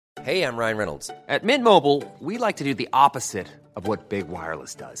Hey, I'm Ryan Reynolds. At Mint Mobile, we like to do the opposite of what Big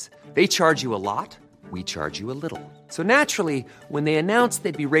Wireless does. They charge you a lot, we charge you a little. So naturally, when they announced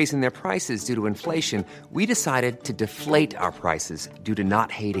they'd be raising their prices due to inflation, we decided to deflate our prices due to not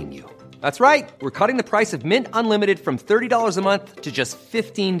hating you. That's right. We're cutting the price of Mint Unlimited from $30 a month to just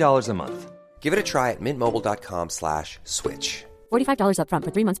 $15 a month. Give it a try at mintmobile.com/switch. $45 up front for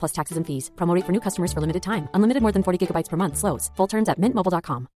 3 months plus taxes and fees. Promo rate for new customers for limited time. Unlimited more than 40 gigabytes per month. Slows full terms at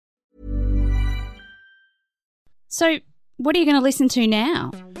mintmobile.com. So, what are you going to listen to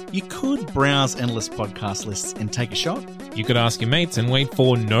now? You could browse endless podcast lists and take a shot. You could ask your mates and wait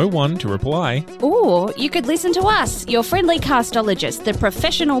for no one to reply. Or you could listen to us, your friendly castologists, the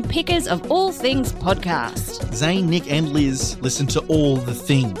professional pickers of all things podcast. Zane, Nick and Liz listen to all the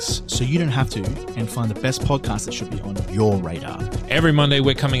things, so you don't have to, and find the best podcast that should be on your radar. Every Monday,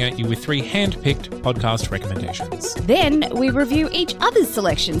 we're coming at you with 3 hand-picked podcast recommendations. Then we review each other's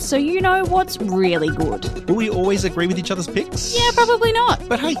selections so you know what's really good. Will we always agree with each other's picks? Yeah, probably not.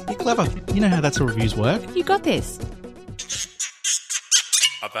 But hey, you're clever. You know how that's how reviews work. You got this.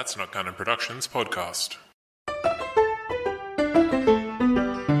 A That's Not Canon Productions podcast.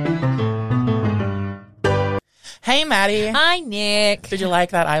 Hey, Maddie. Hi, Nick. Did you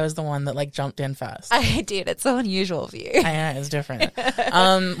like that I was the one that jumped in first? I did. It's so unusual for you. I know, it's different.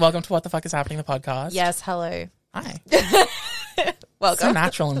 Welcome to What the Fuck is Happening, the podcast. Yes, hello. Hi. Welcome. So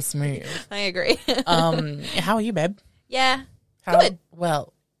natural and smooth. I agree. How are you, babe? Yeah, Good.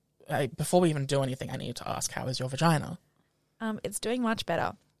 Well, before we even do anything, I need to ask, how is your vagina? it's doing much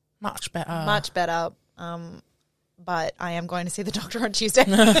better. Much better. Much better. But I am going to see the doctor on Tuesday.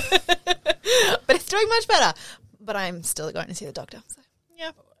 But it's doing much better. But I'm still going to see the doctor. So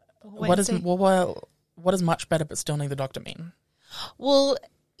yeah. What does much better but still need the doctor mean? Well,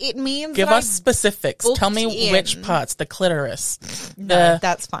 it means give us specifics. Tell me which parts. The clitoris. No,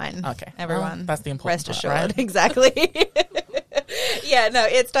 that's fine. Okay, everyone. Well, that's the important rest part, assured. right? Exactly. Yeah, no,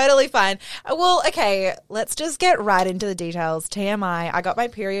 it's totally fine. Well, okay, let's just get right into the details. TMI, I got my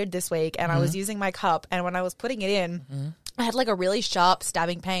period this week and I was using my cup, and when I was putting it in, I had a really sharp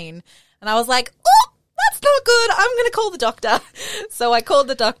stabbing pain, and I was like, oh, that's not good. I'm going to call the doctor. So I called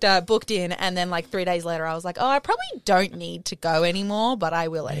the doctor, booked in, and then 3 days later I was like, oh, I probably don't need to go anymore, but I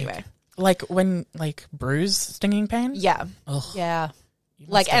will anyway. When bruise stinging pain? Yeah. Ugh. Yeah.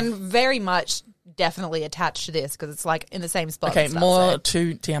 And very much definitely attached to this because it's in the same spot. Okay, more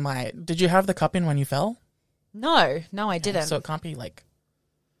to TMI. Did you have the cup in when you fell? No, I didn't. So it can't be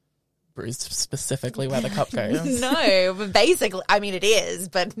bruised specifically where the cup goes. No, but basically, I mean, it is,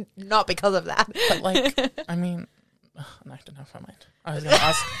 but not because of that. But I mean, no, never mind. I was going to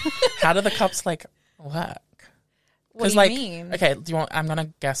ask, how do the cups work? What do you mean? Okay, I'm going to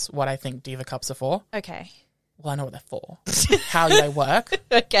guess what I think Diva cups are for. Okay. Well, I know what they're for. How they work.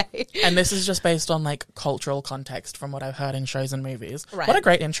 Okay. And this is just based on cultural context from what I've heard in shows and movies. Right. What a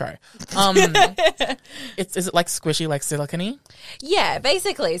great intro. Is it squishy, silicone-y? Yeah,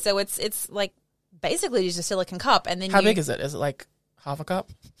 basically. So it's basically just a silicone cup, and then how big is it? Is it half a cup?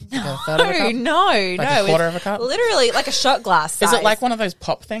 No, a third of a cup? no. A quarter of a cup? Literally a shot glass size. Is it one of those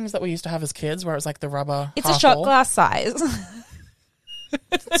pop things that we used to have as kids where it was the rubber? It's a shot glass size.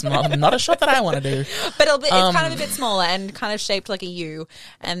 It's not a shot that I want to do. But it's kind of a bit smaller and kind of shaped like a U.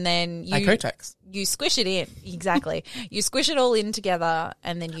 And then Kotex. You squish it in. Exactly. You squish it all in together,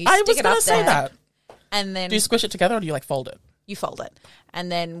 and then you I stick was it going up to say there. that. And then do you squish it together or do you fold it? You fold it.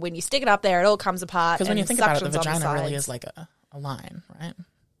 And then when you stick it up there, it all comes apart. Because when you think about it, the suctions on vagina really sides. is a line, right?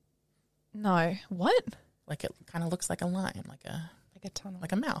 No. What? It kind of looks like a line, like a tunnel.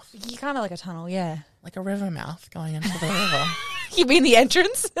 Like a mouth. You kind of like a tunnel, yeah. Like a river mouth going into the river. You mean the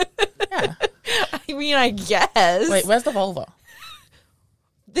entrance? Yeah. I mean, I guess. Wait, where's the vulva?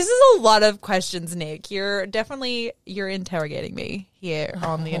 This is a lot of questions, Nick. You're interrogating me here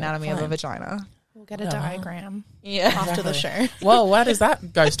on the anatomy of a vagina. We'll get a diagram after the show. Whoa, what is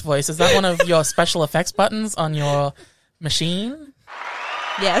that ghost voice? Is that one of your special effects buttons on your machine?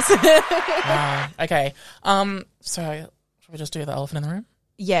 Yes. Wow. Okay. So should we just do the elephant in the room?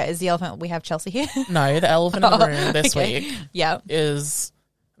 Yeah, is the elephant, we have Chelsea here? No, the elephant in the room this week yeah. is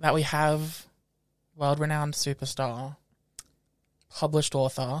that we have world-renowned superstar, published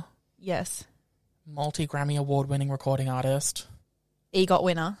author, yes, multi-Grammy award-winning recording artist, EGOT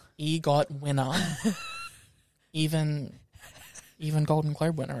winner, even Golden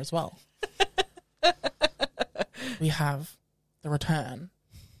Globe winner as well. We have the return.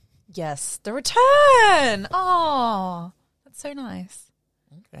 Yes, the return. Oh, that's so nice.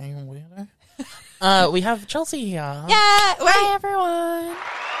 Okay, weirdo. We have Chelsea here. Yeah. Hi, everyone.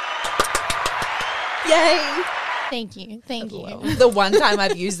 Yay. Thank you. Thank you. The one time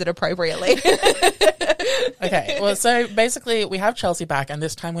I've used it appropriately. Okay, well, so basically we have Chelsea back, and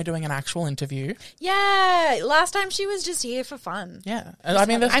this time we're doing an actual interview. Yeah, last time she was just here for fun. Yeah, I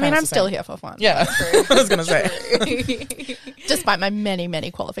mean, I'm still here for fun. Yeah, I was gonna say. Despite my many, many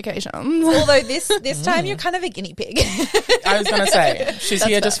qualifications. Although this time you're kind of a guinea pig. I was gonna say she's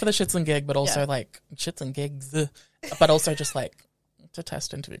here fair. just for the shits and gig, but also like shits and gigs, but also just like to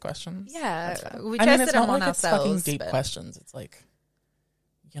test interview questions. Yeah, we I tested mean, it's them not on like it's fucking ourselves. deep but- questions. It's like,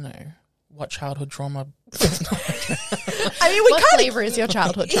 you know, what childhood trauma? I mean, we What kind flavor is your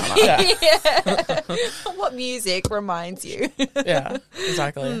childhood trauma? of. What music reminds you? Yeah,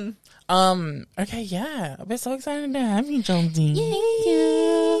 exactly. Okay, yeah, we're so excited to have you, Jonesy. Thank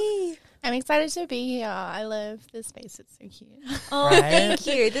you. I'm excited to be here. I love this space. It's so cute. Oh, Right? thank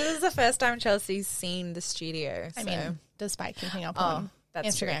you. This is the first time Chelsea's seen the studio. I so- mean, despite keeping up Oh, on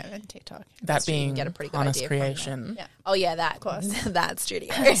that's true. Instagram and TikTok. That true, you being get a pretty good honest idea from creation. Yeah. Oh yeah, that that studio.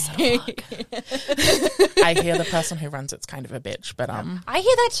 I hear the person who runs it's kind of a bitch, but I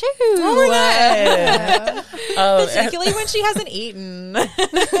hear that too. oh, Particularly when she hasn't eaten.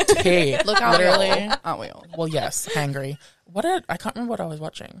 tea. Look, aren't we all? Literally. Aren't we all? Well, yes, hangry. I can't remember what I was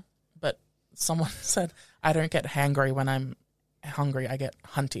watching, but someone said I don't get hangry when I'm hungry. I get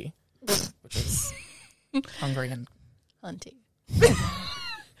hunty, which is hungry and Hunty.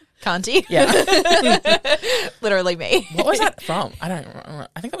 Canty. yeah. Literally me. What was that from? I don't remember.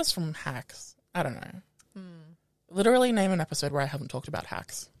 I think that was from Hacks. I don't know. Literally name an episode where I haven't talked about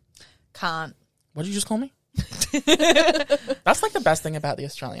Hacks. Can't. What did you just call me? That's like the best thing about the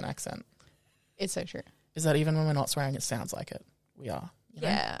Australian accent It's so true. is that even when we're not swearing, it sounds like it. We are. You know?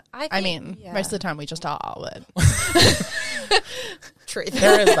 Yeah. I mean, most of the time we just are, but truth.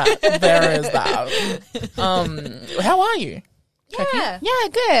 There is that. There is that. How are you? Yeah. yeah,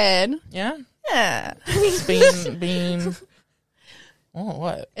 good. Yeah. Yeah. It's been. Oh,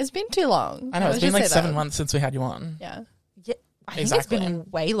 what? It's been too long. I know, it's Let's been just like say 7 that. months since we had you on. Yeah. Yeah. I think Exactly. it's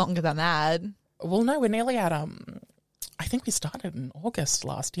been way longer than that. Well, no, we're nearly at, I think we started in August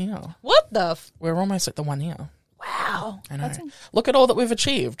last year. What the? We're almost at the 1 year. Wow. I know. Look at all that we've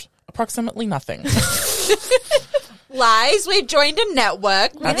achieved. Approximately nothing. Lies. We joined a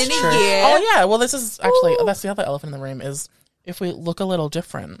network within That's a true. year. Oh, yeah. Well, this is actually, that's the other elephant in the room is if we look a little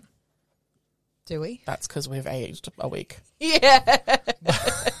different, Do we? that's because we've aged a week. Yeah.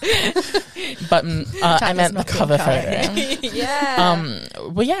 But I meant the not being cover kind. photo. Yeah.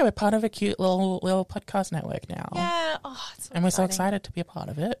 Well, yeah, we're part of a cute little podcast network now. Yeah. Oh, it's so And we're so exciting. excited to be a part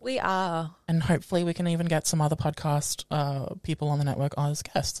of it. We are. And hopefully we can even get some other podcast people on the network as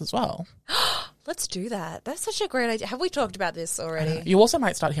guests as well. Let's do that. That's such a great idea. Have we talked about this already? You also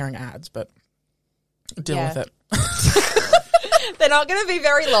might start hearing ads, but deal Yeah. with it. They're not going to be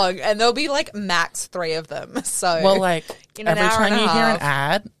very long, and there'll be like max 3 of them. So, Well, like in an every hour time and a you hear an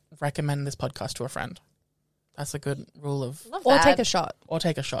half. ad, recommend this podcast to a friend. That's a good rule of, Love Or that. take a shot. or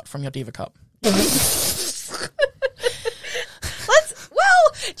take a shot from your Diva cup. Well,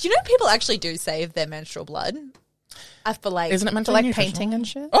 do you know people actually do save their menstrual blood? For like, Isn't it meant For to like be nutritional? painting and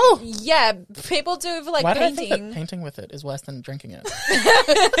shit. Oh, yeah, people do for like why did I think painting. that painting with it is worse than drinking it?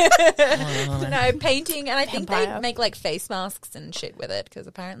 No, painting, and I think they Vampire. make like face masks and shit with it because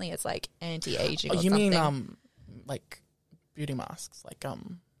apparently it's like anti-aging. Oh, or you something. mean like beauty masks, like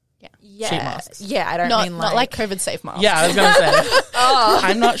yeah, sheet masks. Yeah, I don't Not mean not like COVID safe masks. Yeah, I was gonna say.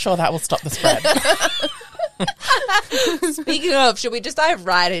 I'm not sure that will stop the spread. Speaking of, should we just dive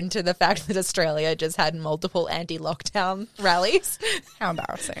right into the fact that Australia just had multiple anti-lockdown rallies? How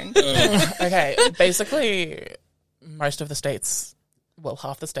embarrassing. Okay, basically, most of the states, well,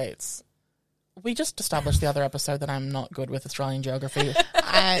 half the states. We just established the other episode that I'm not good with Australian geography.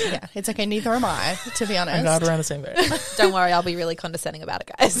 Yeah, it's okay. Neither am I, to be I'm glad honest. we're on the same page. Don't worry, I'll be really condescending about it,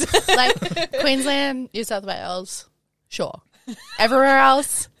 guys. Like Queensland, New South Wales, sure. Everywhere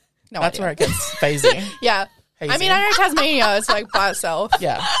else, no That's idea. where it gets phasey. Yeah. Hazy. I mean, I know Tasmania is like by itself.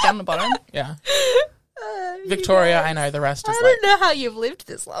 Yeah, Down the bottom. yeah. Victoria, I know. The rest is I like don't know how you've lived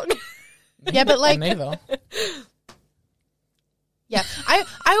this long. Yeah, but like, neither. yeah. I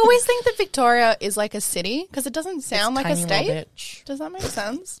always think that Victoria is like a city because it doesn't sound like a Tiny little state. bitch. Does that make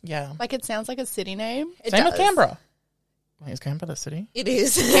sense? Yeah. Like it sounds like a city name. It Same with does. Canberra. Wait, is Canberra the city? It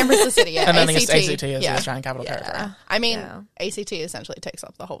is. Canberra's the city, yeah. And then the ACT, ACT is yeah. the Australian Capital Territory. I mean, Yeah. ACT essentially takes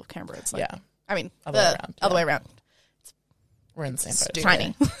up the whole of Canberra. It's like, Yeah. I mean, Other way around, Other yeah. way around. We're in the same boat.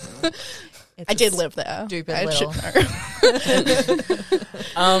 Tiny. I did live there. stupid I little- should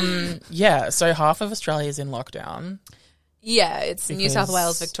know. Yeah, so half of Australia is in lockdown. Yeah, it's New South Because-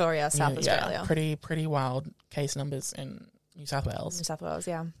 Wales, Victoria, South Yeah, Australia. pretty wild case numbers in New South Wales. New South Wales,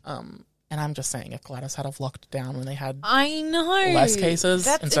 yeah. And I'm just saying, if Gladys had have locked down when they had I know. less cases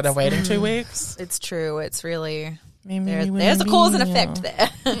instead of waiting 2 weeks. It's true. It's really There's there's a cause and effect there.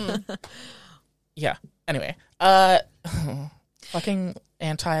 Yeah. Anyway, fucking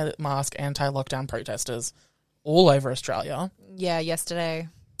anti-mask, anti-lockdown protesters all over Australia. Yeah, yesterday,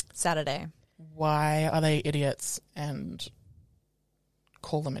 Saturday. Why are they idiots? And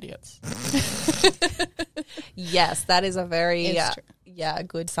call them idiots. Yes, that is a very It's true.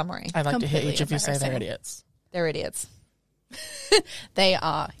 good summary. I'd like to hear Completely each of you say they're embarrassing. idiots. They're idiots. They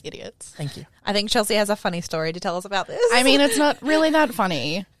are idiots. Thank you. I think Chelsea has a funny story to tell us about this. I mean, it's not really that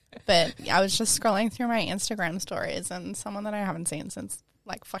funny, but I was just scrolling through my Instagram stories and someone that I haven't seen since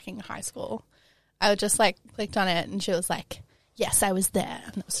like fucking high school. I just like clicked on it and she was like, yes, I was there.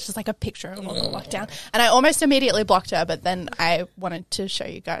 And it was just like a picture of all the lockdown. And I almost immediately blocked her, but then I wanted to show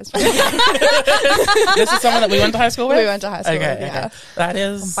you guys. This is someone that we went to high school with? We went to high school, Okay, yeah. okay. That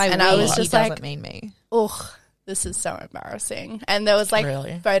is... By and I was we, just he like- doesn't mean me. Ugh, this is so embarrassing. And there was like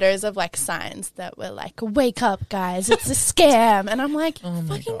Really? photos of like signs that were like, wake up guys, it's a scam. And I'm like,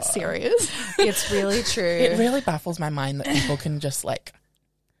 fucking serious? It's really true. It really baffles my mind that people can just like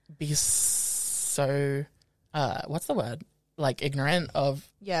be so... what's the word? Like ignorant of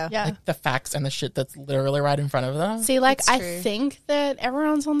yeah. like the facts and the shit that's literally right in front of them. See, like, It's I true. think that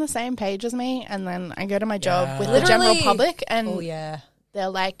everyone's on the same page as me, and then I go to my job Yeah. with the general Literally. public, and Oh yeah. they're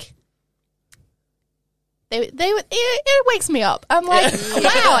like, it wakes me up. I'm like,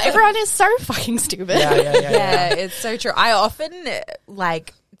 wow, everyone is so fucking stupid. Yeah, it's so true. I often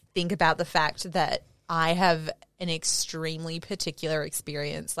like think about the fact that I have an extremely particular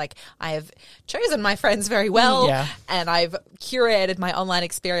experience. Like I have chosen my friends very well Yeah. and I've curated my online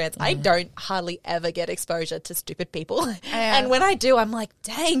experience. I don't hardly ever get exposure to stupid people. And when I do, I'm like,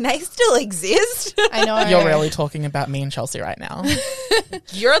 dang, they still exist. I know. You're really talking about me and Chelsea right now.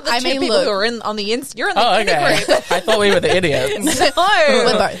 You're the I two mean, people look. who are in on the you're in the Oh, inner okay. group. I thought we were the idiots. No.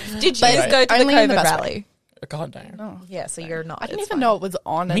 We're both. Did you But go to the only in the COVID best rally? God damn. Yeah, so you're not. I didn't It's even fine. know it was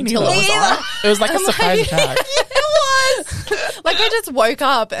on Me until neither. it was on. It was like a surprise attack. Like, I just woke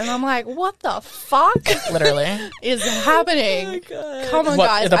up and I'm like, what the fuck Literally. is happening? Come on, What,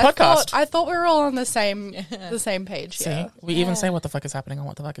 guys. the podcast? I thought we were all on the same page See, here. we even say what the fuck is happening on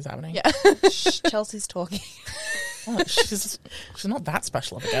what the fuck is happening. Yeah. Shh, Chelsea's talking. Well, she's not that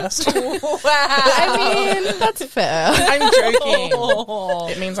special of a guest. I mean, that's fair. I'm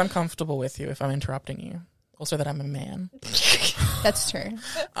joking. It means I'm comfortable with you if I'm interrupting you. Also that I'm a man. That's true.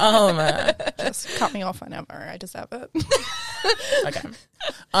 Just cut me off whenever. I deserve it. Okay.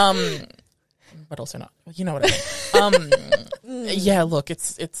 But also not. You know what I mean. Yeah, look,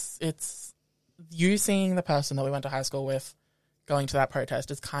 it's you seeing the person that we went to high school with going to that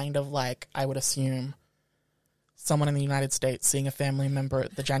protest is kind of like, I would assume, someone in the United States seeing a family member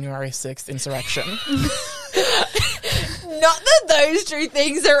at the January 6th insurrection. Not that those two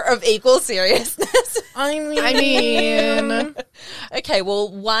things are of equal seriousness. I mean, Okay,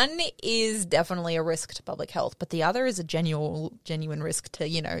 well, one is definitely a risk to public health, but the other is a genuine risk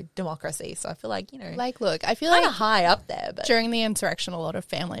to, democracy. So I feel like, Like, look, I feel kind like of high up there. But during the insurrection, a lot of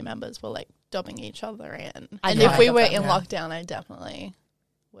family members were like dobbing each other in. I And know, if we I were got in that, lockdown, I definitely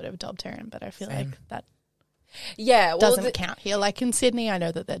would have dobbed her in. But I feel Same. like that yeah, well, doesn't count here. Like in Sydney, I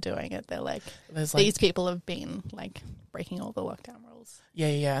know that they're doing it. They're like, there's like, these people have been like breaking all the lockdown rules.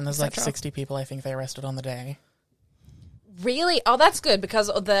 yeah, and there's like cetera. 60 people I think they arrested on the day. really? Oh, that's good because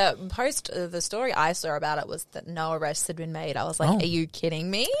the story I saw about it was that no arrests had been made. I was like, Oh. are you kidding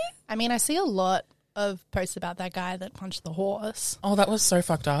me? I mean, I see a lot of posts about that guy that punched the horse. Oh, that was so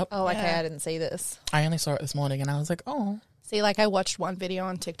fucked up. Oh, okay, Yeah. I didn't see this. I only saw it this morning and I was like, oh. See, like I watched one video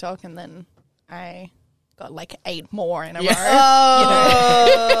on TikTok and then I got like 8 more in a row.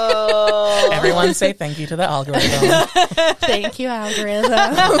 Oh, Everyone say thank you to the algorithm. Thank you,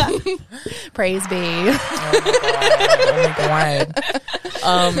 algorithm. Praise be. Oh my god.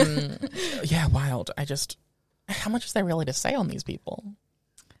 Yeah, wild. How much is there really to say on these people?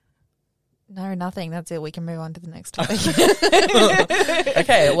 no, nothing. That's it. We can move on to the next topic.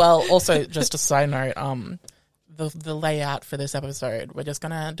 Okay, well, also just a side note, the layout for this episode, we're just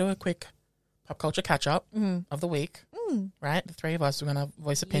gonna do a quick pop culture catch up of the week. Right? The three of us are gonna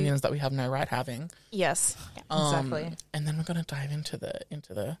voice opinions that we have no right having. Yes, exactly. And then we're gonna dive into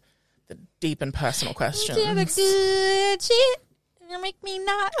the deep and personal questions. Yeah, the good shit. You make me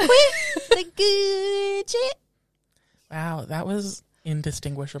not quit. The good shit. Wow, that was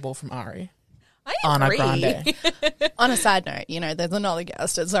indistinguishable from Ari. I Ana agree. Grande. On a side note, you know, there's another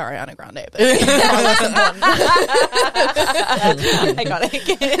guest. It's Ariana Grande, but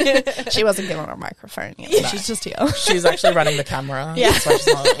Iconic. she wasn't given a microphone. You know, she's just here. She's actually running the camera. Yeah. That's why she's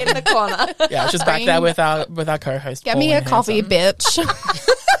not- In the corner. yeah, she's back there with our co-host. Get me a coffee, bitch.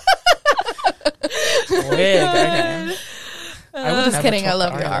 Wig, okay. I would Just never kidding, I talk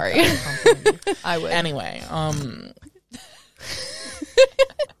love to you, Ari Ari. like that. I would. Anyway,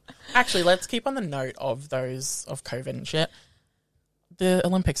 actually, let's keep on the note of those of COVID and shit. The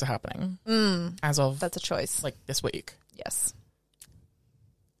Olympics are happening as of That's a choice. like this week. Yes.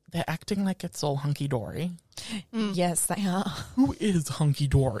 They're acting like it's all hunky dory. Yes, they are. Who is hunky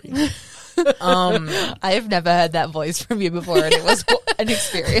dory? I have never heard that voice from you before, and it was an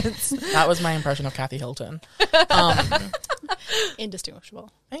experience. That was my impression of Kathy Hilton. Indistinguishable.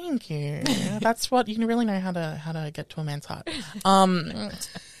 Thank you. That's what you really know how to get to a man's heart.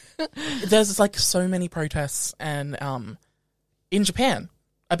 There's like so many protests and in Japan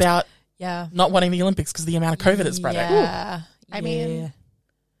about Yeah. not wanting the Olympics because the amount of COVID is spreading. Yeah. I mean,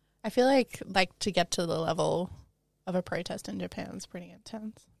 I feel like to get to the level of a protest in Japan is pretty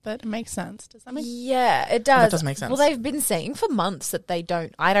intense, but it makes sense. Does that make sense? Yeah, it does. That does make sense. Well, they've been saying for months that they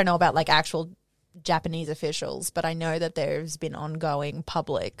don't. I don't know about like actual Japanese officials, but I know that there's been ongoing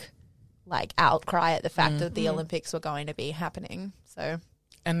public like outcry at the fact that the Olympics were going to be happening. So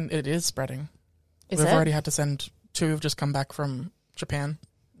And it is spreading. is We've it already had to send 2 have just come back from Japan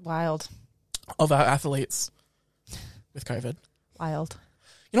wild? of our athletes with COVID. Wild.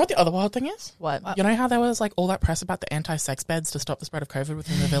 You know what the other wild thing is? What? You know how there was like all that press about the anti-sex beds to stop the spread of COVID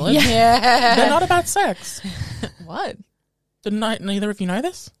within the village? Yeah. They're not about sex. What? Neither of you know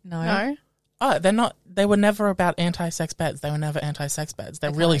this? No. Oh, they're not. They were never about anti-sex beds. They were never anti-sex beds.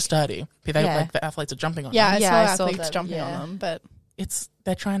 They're really sturdy. Yeah. Like the athletes are jumping on Yeah, them. Yeah, I I saw saw athletes that, jumping yeah. on them, but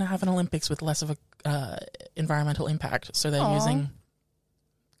They're trying to have an Olympics with less of a environmental impact. So they're Aw. using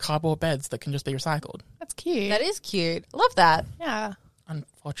cardboard beds that can just be recycled. that's cute. That is cute. Love that. Yeah.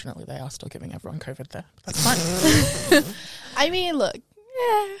 Unfortunately, they are still giving everyone COVID there. But that's fine. I mean, look.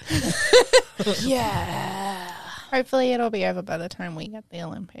 Yeah. Hopefully it'll be over by the time we get the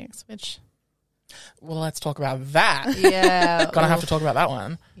Olympics, which Well, let's talk about that. Yeah. Gonna have to talk about that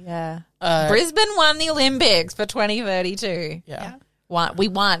one. Yeah. Uh, Brisbane won the Olympics for 2032. Yeah. We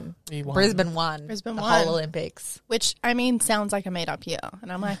won. We won. Brisbane won. Brisbane the won. whole Olympics. which I mean sounds like a made up year. And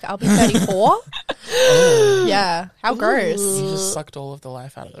I'm like, I'll be 34. Yeah. How gross. You just sucked all of the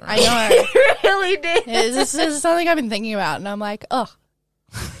life out of the room. I know. Really did. This is something I've been thinking about, and I'm like, oh,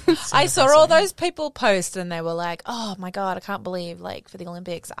 I saw all those people post and they were like, oh my God, I can't believe like for the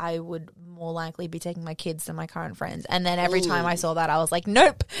Olympics, I would more likely be taking my kids than my current friends. And then every time I saw that, I was like,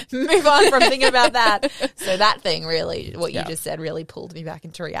 nope, move on from thinking about that. So that thing really, what you just said really pulled me back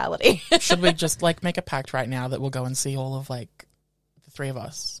into reality. Should we just like make a pact right now that we'll go and see all of like the 3 of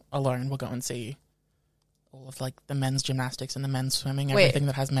us alone? We'll go and see all of like the men's gymnastics and the men's swimming, Wait. everything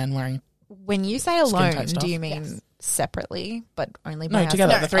that has men wearing. When you say Skin tight alone, stuff. do you mean separately, but only by No,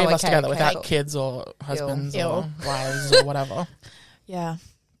 together. ourselves? The 3 of Oh, us okay, together okay, without cool. kids or husbands Ew. or wives or whatever. Yeah,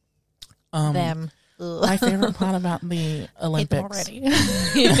 My them. Ugh. favorite part about the hate them Olympics. already.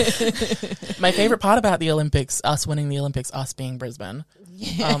 My favorite part about the Olympics, us winning the Olympics, us being Brisbane.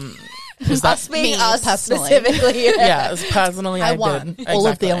 Is that Us being Me, us personally. specifically. yeah, as personally I I won did. all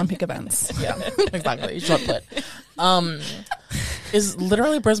of the Exactly. Olympic events. Yeah, exactly. Short put. Is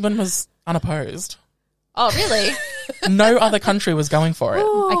literally Brisbane was unopposed. Oh, really? No other country was going for it.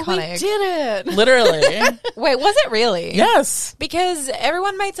 Iconic. We did it. Literally. Wait, was it really? Yes. Because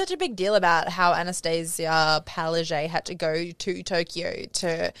everyone made such a big deal about how Anastasia Palaszczuk had to go to Tokyo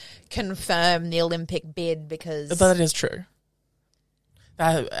to confirm the Olympic bid because... But it is true.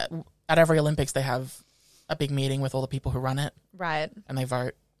 At every Olympics, they have a big meeting with all the people who run it Right, and they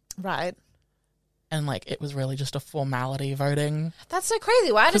vote. right. And like, it was really just a formality voting. That's so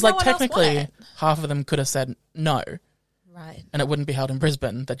crazy. Why Because does no like, one else want technically, it? half of them could have said no. Right. And it wouldn't be held in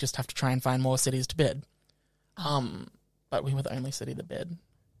Brisbane. They'd just have to try and find more cities to bid. But we were the only city to bid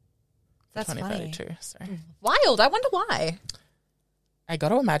for That's 2032. So Wild. I wonder why. I got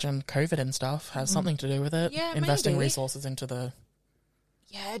to imagine COVID and stuff has something to do with it. Yeah, Investing maybe. resources into the...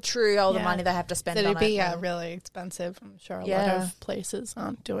 Yeah, true. All the Yeah. money they have to spend It'd on be it. really expensive. I'm sure a lot Yeah. of places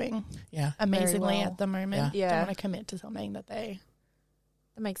aren't doing Yeah. amazingly well. at the moment. Yeah. Don't want to commit to something that they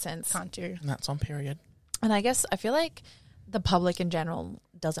That makes sense. can't do. And that's on period. And I guess I feel like the public in general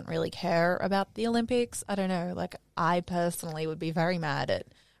doesn't really care about the Olympics. I don't know. Like, I personally would be very mad at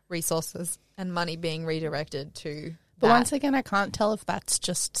resources and money being redirected to But that. once again, I can't tell if that's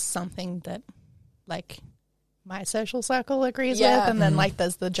just something that, like, my social circle agrees Yeah. with, and then like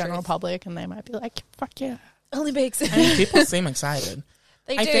there's the general public, and they might be like, "Fuck yeah." Olympics. I mean, people seem excited.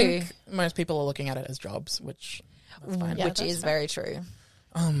 They I do. think most people are looking at it as jobs, which that's fine. Yeah, which that's is very true.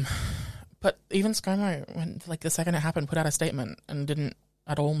 But even ScoMo, when like the second it happened, put out a statement and didn't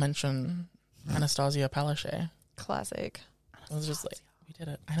at all mention Anastasia Palaszczuk. Classic. It was just like, we did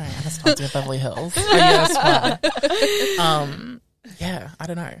it. I know, Anastasia Beverly Hills. Oh, yes, well. Yeah, I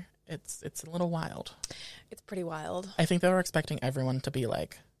don't know. It's a little wild. It's pretty wild. I think they were expecting everyone to be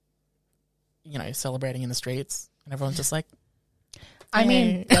like, you know, celebrating in the streets, and everyone's just like, I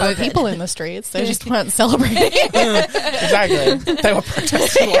mean, there were people in the streets; they just weren't celebrating. exactly. They were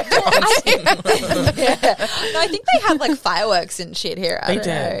protesting. No, I think they had like fireworks and shit here. They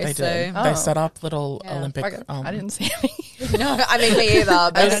did. They Oh. set up little Yeah. Olympic. Okay. I didn't see any. No, I mean me either.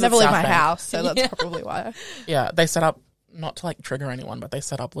 I But is never at leave South my Bank. house, so that's probably why. Yeah, they set up, not to like trigger anyone, but they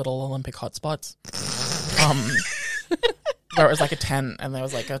set up little Olympic hotspots. Where it was like a tent and there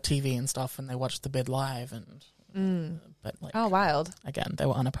was like a TV and stuff, and they watched the bid live, and but like oh, wild. again, they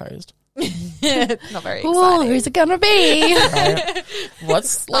were unopposed. Not very Ooh, exciting. who's it gonna be? Right?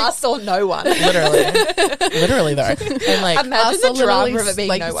 What's like Us or no one. literally though, and like Imagine Us the are literally, drama of it being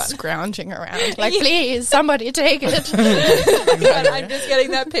like no one. scrounging around, like, please, somebody take it. And I'm just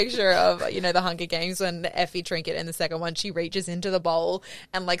getting that picture of, you know, the Hunger Games when Effie Trinket in the second one, she reaches into the bowl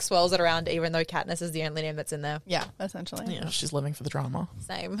and like swirls it around, even though Katniss is the only name that's in there. Yeah, essentially. yeah, she's living for the drama.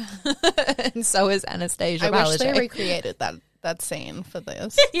 Same. And so is Anastasia I wish they Palaszczuk. recreated that scene for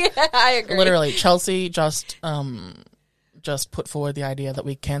this. Yeah, I agree. Literally, Chelsea just put forward the idea that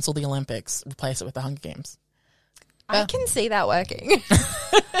we cancel the Olympics, replace it with the Hunger Games. I can see that working.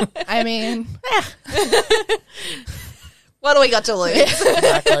 I mean, What do we got to lose?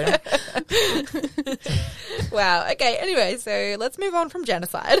 Exactly. Wow. Okay. Anyway, so let's move on from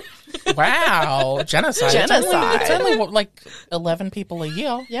genocide. Wow, genocide. Genocide. It's only what, like 11 people a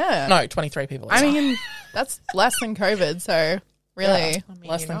year. yeah. No, 23 people a I year. mean, that's less than COVID, so really.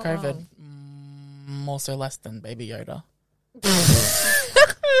 Less than you're not COVID. Also less than Baby Yoda.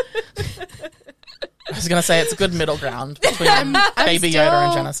 I was going to say it's a good middle ground between Baby Yoda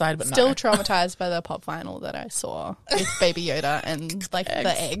and genocide, but still no. traumatized by the pop final that I saw with Baby Yoda and like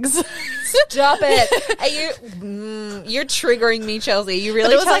the eggs. Stop it. Are you? You're triggering me, Chelsea. You really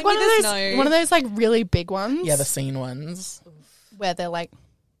But it was telling like me this? No. one of those like really big ones. Yeah, the scene ones. where they're like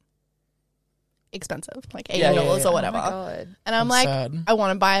expensive, like $80 Yeah, or whatever. Oh my god. And I'm like, Absurd. I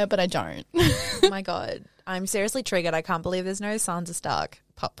want to buy it, but I don't. Oh my god. I'm seriously triggered. I can't believe there's no Sansa Stark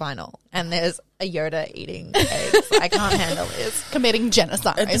pop final and there's a Yoda eating eggs. I can't handle this. Committing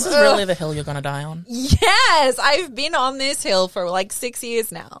genocide. This is really the hill you're going to die on. Yes, I've been on this hill for like 6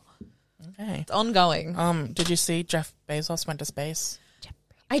 years now. Okay. It's ongoing. Did you see Jeff Bezos went to space?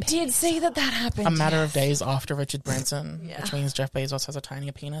 I did see that happened. A matter of days after Richard Branson, Yeah. which means Jeff Bezos has a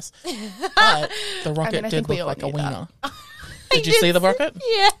tinier penis. But the rocket I did think we look all like a knew that. wiener. Did you see the rocket?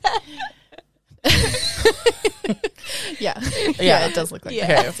 Yeah. yeah. Yeah, it does look like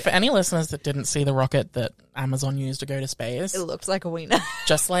that. Okay, for any listeners that didn't see the rocket that Amazon used to go to space, It looks like a wiener.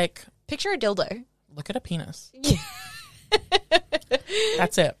 just like Picture a dildo. look at a penis.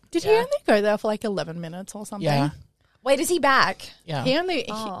 That's it. Did he only go there for like 11 minutes or something? Yeah, Wait, is he back? yeah. He only,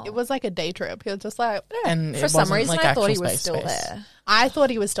 Oh. it was like a day trip. He was just like, eh. And For it some wasn't reason, like I thought he actual was space still space. there. I thought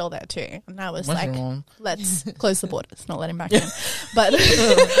he was still there too. And I was What's like, wrong? let's close the borders, not let him back in. But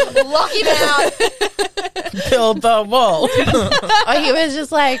Lock him out. Build the wall. oh, he was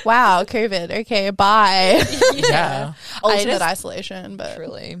just like, wow, COVID. Okay, bye. Yeah. Alternate just- isolation. But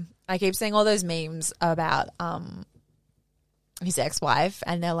Truly. I keep seeing all those memes about his ex-wife,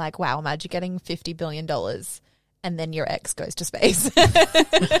 and they're like, wow, imagine getting $50 billion and then your ex goes to space.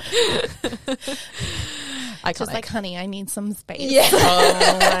 Iconic. just like, honey, I need some space. yeah.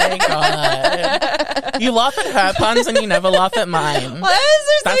 Oh my god. You laugh at her puns and you never laugh at mine. Why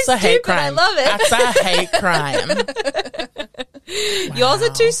is there That's so a hate stupid? crime. I love it. That's a hate crime. Yours are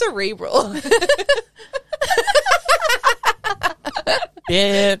Wow. too cerebral.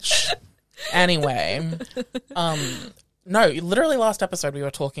 Bitch. Anyway, no, literally last episode we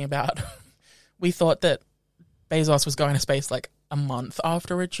were talking about, we thought that Bezos was going to space like a month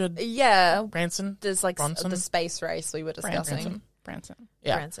after Richard yeah. Branson. There's like Bronson? the space race we were discussing. Branson.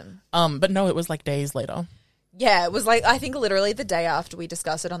 Yeah. Branson. But no, it was like days later, Yeah, it was like, I think literally the day after we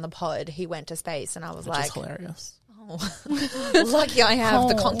discussed it on the pod, he went to space, and I was which like, is hilarious. lucky I have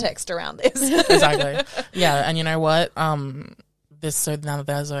the Oh. context around this. Exactly. Yeah, and you know what? So now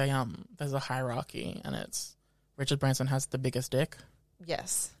there's a hierarchy, and it's Richard Branson has the biggest dick.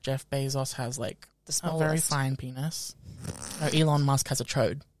 Yes. Jeff Bezos has like The a very smallest. fine penis. No, Elon Musk has a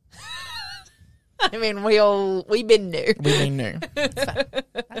chode. I mean, we've been new. We've been new.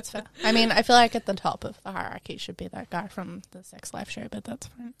 That's fair. I mean, I feel like at the top of the hierarchy should be that guy from the Sex Life show, but that's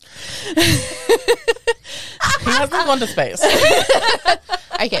fine. He hasn't gone to space.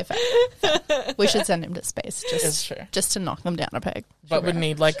 Okay, fair. We should send him to space It's true. just to knock them down a peg. But we'd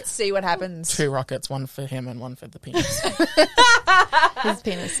need like See what happens. 2 rockets, one for him and one for the penis. His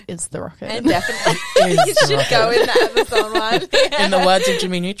penis is the rocket. And definitely, Is you the should rocket. go in the Amazon one. In the words of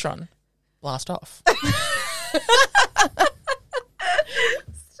Jimmy Neutron, blast off.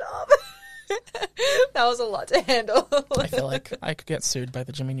 Stop. That was a lot to handle. I feel like I could get sued by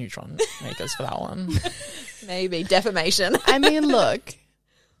the Jimmy Neutron makers for that one. Maybe defamation. I mean, look,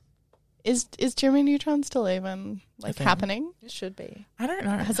 is Jimmy Neutron still even like think- happening? It should be. I don't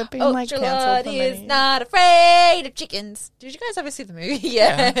know. Has it been Ultra like cancelled Lord for is many? not afraid of chickens. Did you guys ever see the movie?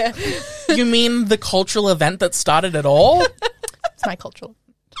 Yeah. You mean the cultural event that started it all? It's my cultural.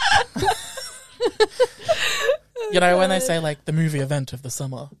 You know, when they say like the movie event of the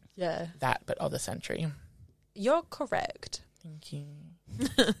summer, Yeah. that, but of the century. You're correct. Thank you.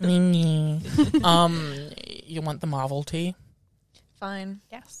 You want the Marvel tea? Fine.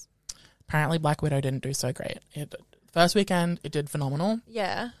 Yes. Apparently Black Widow didn't do so great. First weekend, it did phenomenal.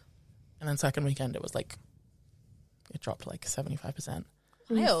 Yeah. And then second weekend, it was like, it dropped like 75%.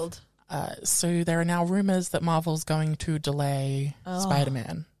 Wild. So there are now rumors that Marvel's going to delay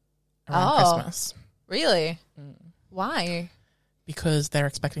Spider-Man around Oh. Christmas Really? Why? because they're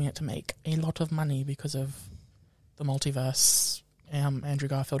expecting it to make a lot of money because of the multiverse, Andrew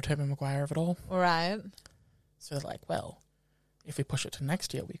Garfield, Tobey Maguire of it all. All right. So they're like, well, if we push it to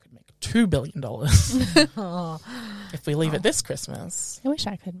next year, we could make $2 billion. If we leave it this Christmas. I wish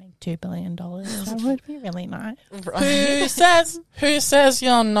I could make $2 billion. That would be really nice. Who says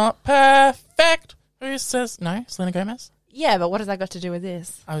you're not perfect? Who says, no, Selena Gomez? Yeah, but what has that got to do with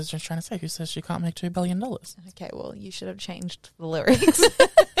this? I was just trying to say, who says she can't make $2 billion? Okay, well, you should have changed the lyrics.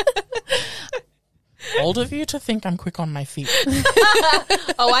 Old of you to think I'm quick on my feet.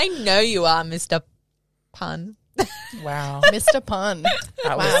 Oh, I know you are, Mr. Pun. Wow. Mr. Pun.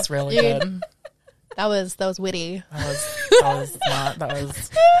 That Wow. was really You- good. That was witty. That was smart. That was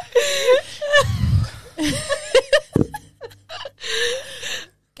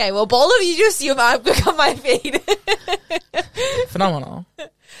Okay, well, both of you just assume I've become my feet. phenomenal.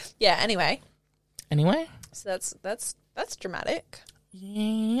 Yeah, anyway. Anyway, So that's dramatic.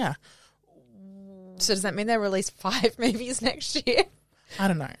 yeah. So does that mean they release 5 movies next year? I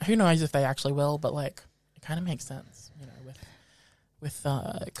don't know. Who knows if they actually will, but like, it kind of makes sense, you know, with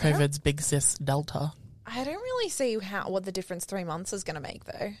COVID's big sis Delta. I don't really see what the difference 3 months is going to make,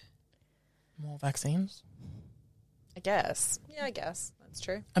 though. More vaccines. I guess. Yeah, I guess. That's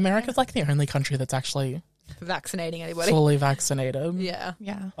true. America's like the only country that's actually Vaccinating anybody. fully vaccinated, Yeah.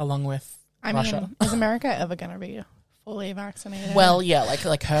 Yeah. along with I Russia. mean, is America ever going to be fully vaccinated? Well, yeah,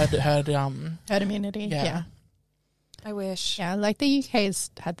 like herd herd immunity. yeah. Yeah. I wish. Yeah, like the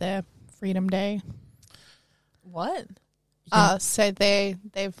UK's had their Freedom Day. What? So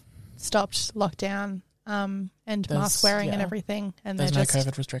they've stopped lockdown and There's- mask wearing and yeah. everything, and There's they're no just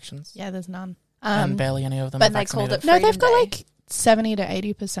COVID restrictions. yeah, there's none. And barely any of them but are they called vaccinated. it No, Freedom they've got Day. like 70 to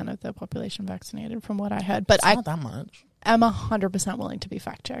 80% of the population vaccinated, from what I heard. But It's I not that much. am 100% willing to be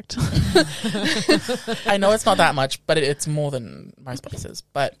fact checked. I know it's not that much, but it's more than most places.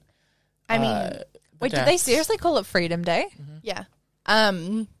 But I mean, the Wait, did they deaths- seriously call it Freedom Day? yeah. But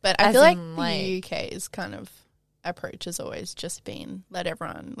I As feel like in, the like- UK's kind of approach has always just been let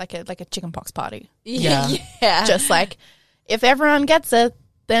everyone like a chickenpox party. Yeah. Yeah. Just like if everyone gets it,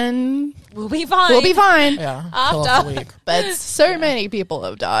 then we'll be fine. we'll be fine. Yeah, kill off the week. But so many people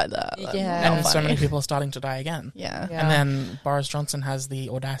have died that. that's Yeah. not And so funny. many people are starting to die again. Yeah. Yeah. And then Boris Johnson has the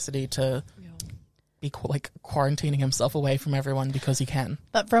audacity to be quarantining himself away from everyone because he can.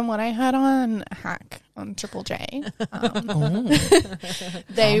 But from what I heard on Hack on Triple J,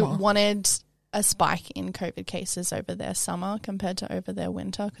 they Drama. wanted a spike in COVID cases over their summer compared to over their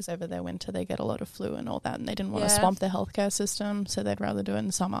winter, because over their winter they get a lot of flu and all that, and they didn't want to Yeah. swamp the healthcare system, so they'd rather do it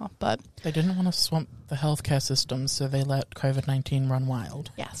in summer. But They didn't want to swamp the healthcare system, so they let COVID-19 run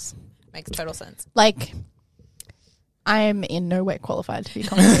wild. yes, Makes total sense. like I am in no way qualified to be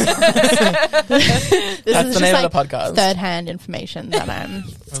commenting on this. This That's is the name just of the podcast. third-hand information that I'm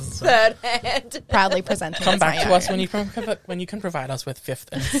Third hand. proudly presenting. Come as back my to us own. when you can provide us with fifth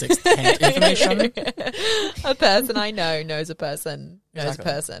and sixth hand information. A person I know knows a person knows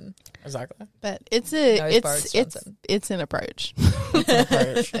Exactly. a person. Exactly. But it's Knows Boris Johnson. it's an approach.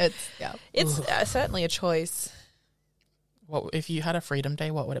 Approach. It's yeah. It's certainly a choice. What if you had a Freedom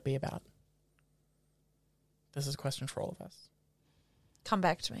Day? What would it be about? This is a question for all of us. Come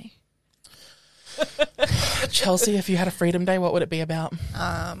back to me. Chelsea, if you had a Freedom Day, what would it be about?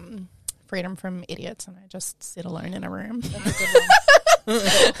 Freedom from idiots, and I just sit alone in a room.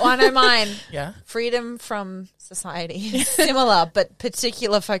 Oh, I know mine. Yeah. Freedom from society. Similar, but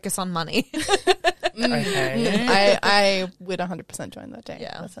particular focus on money. Okay. I would 100% join that day.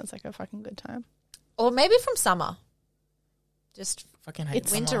 Yeah. That sounds like a fucking good time. Or maybe from summer. Just Fucking hate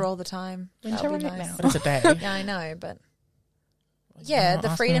it's winter summer. all the time. Winter That'll be right nice. now. But it's a day. Yeah, I know, but You're yeah, not the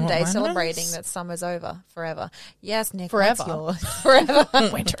asking Freedom what Day mine celebrating is? that summer's over forever. Yes, Nick, Forever. what's yours? Forever.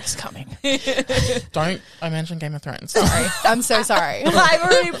 Winter is coming. Don't I mention Game of Thrones? Sorry. I'm so sorry. I've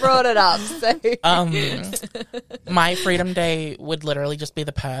already brought it up. So. My Freedom Day would literally just be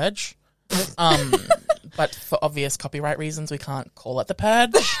the Purge. But for obvious copyright reasons, we can't call it the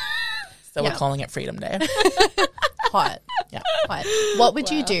Purge. So we're Yeah. calling it Freedom Day. Hot. Yeah. Hot. What would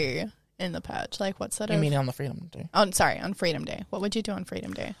you do in the Purge? Like, what sort You of... mean on the Freedom Day? on Freedom Day. What would you do on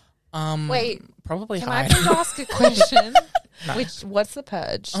Freedom Day? Wait, Probably can I hide. please ask a question? No. What's The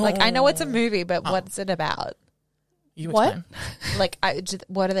Purge? Like, I know it's a movie, but what's it about? You What? explain. Like,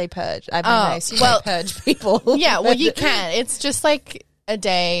 what do they purge? I mean, Oh, I assume well- they purge people. Yeah, well, you can. It's just like a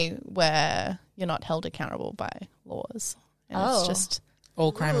day where you're not held accountable by laws. And it's Oh. just,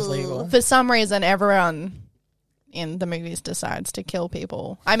 All crime is legal. for some reason, everyone in the movies decides to kill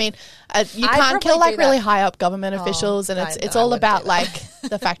people. I mean, you I'd can't kill probably like do really that. high up government officials, and it's I all wouldn't about do that. like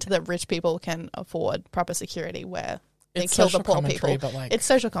the fact that rich people can afford proper security where they It's kill the social poor commentary, people. but, like, It's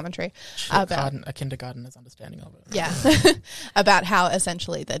social commentary about A kindergartener's understanding of it. yeah, about how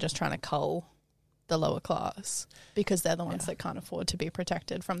essentially they're just trying to cull the lower class because they're the ones that can't afford to be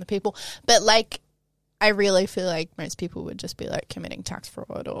protected from the people. But like, I really feel like most people would just be like committing tax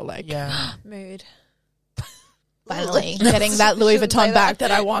fraud or like Yeah. Mood. finally getting that Louis Shouldn't say Vuitton bag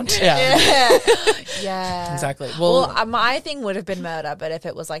that I want. Yeah. Yeah. Exactly. Well, Well, my thing would have been murder, but if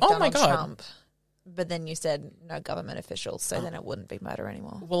it was like Oh my Donald God. Trump, but then you said no government officials, so then it wouldn't be murder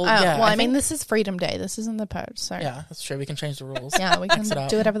anymore. well, yeah. Well, I mean, think- this is Freedom Day. This isn't the Purge, so yeah, that's true. We can change the rules. yeah, we can Mix it up.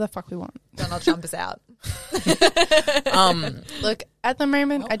 do whatever the fuck we want. Donald Trump is out. Look, at the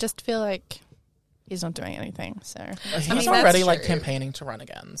moment, I just feel like he's not doing anything. So He's mean, already that's like true. campaigning to run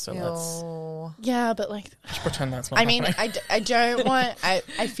again. So let's Ew. yeah, but like, pretend that's not I mean, happening. I don't want. I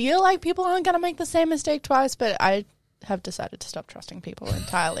feel like people aren't going to make the same mistake twice, but I have decided to stop trusting people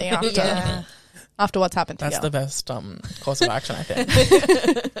entirely after Yeah. after what's happened to That's you. the best course of action, I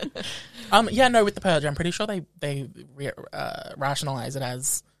think. Yeah, no, with the Purge, I'm pretty sure they rationalize it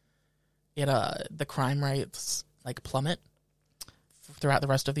as the crime rates like plummet throughout the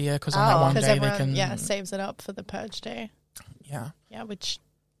rest of the year because on that one because day they everyone can saves it up for the Purge Day. yeah. Yeah, which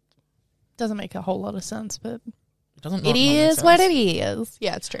doesn't make a whole lot of sense, but It doesn't. it not make is what sense. it is.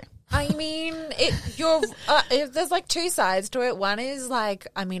 Yeah, it's true. I mean, there's like two sides to it. One is like,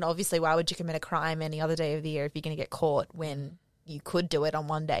 I mean, obviously, why would you commit a crime any other day of the year if you're going to get caught when you could do it on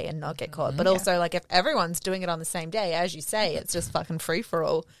one day and not get caught? But also, like, if everyone's doing it on the same day, as you say, it's just fucking free for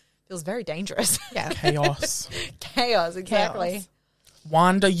all. Feels very dangerous. Yeah. Chaos. Chaos, exactly. Chaos.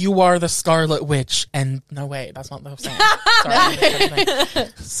 Wanda, you are the Scarlet Witch, and no, wait, that's not the same.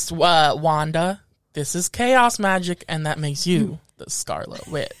 Sorry, Wanda, this is chaos magic, and that makes you the Scarlet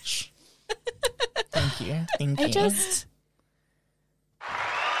Witch. Thank you. Thank you. I just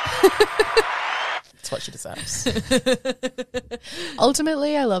That's what she deserves.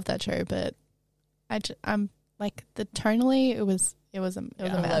 ultimately I love that show, but I'm like the tonally it was a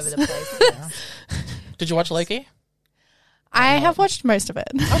All mess. over the place. Did you watch Loki? I have watched most of it.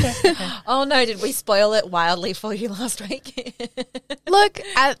 Oh no, did we spoil it wildly for you last week? Look,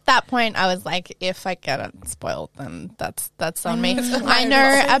 at that point, I was like, if I get it spoiled, then that's on me. I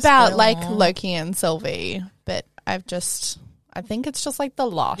know about like Loki and Sylvie, but I think it's just like the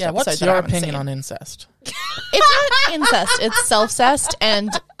last. Yeah, episode what's that I your haven't opinion seen. on incest? It's not incest; it's self-cest. And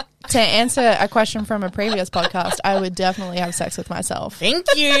to answer a question from a previous podcast, I would definitely have sex with myself Thank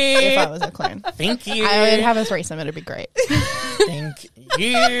you. if I was a clone. Thank you. I would have a threesome; it'd be great. Thank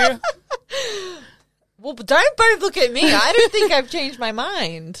you. Well, don't both look at me. I don't think I've changed my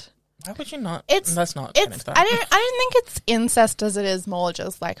mind. Why would you not? It's Let's not get It's into that. I don't think it's incest as it is more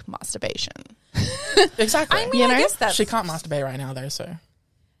just like masturbation. Exactly. I mean, You know? I guess that's she can't masturbate right now, though, so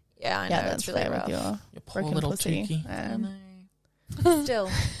Yeah, I know Yeah, it's that's really fair rough. with your your poor broken little pussy. Tukey. Still,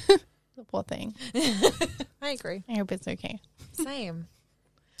 The poor thing. I agree. I hope it's okay. Same.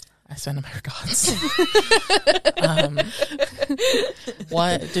 I send him her regards.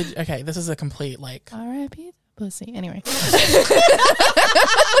 What did? Okay, this is a complete like. R.I.P. pussy. Anyway,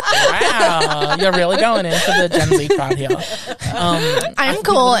 Wow, you're really going into the Gen Z crowd here. I'm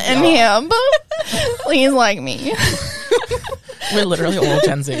cool in here, but please like me. We're literally all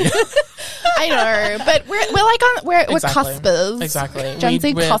Gen Z. I I know, but we're like we're Exactly. cuspers. Exactly. Gen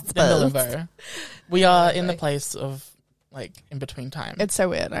Z we're in the cuspers. limbo. We are in the place of like in between time. It's so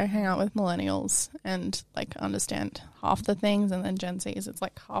weird. I hang out with millennials and like understand half the things, and then Gen Zs, it's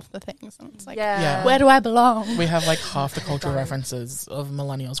like half the things, and it's like, Yeah. where do I belong? We have like half the cultural references of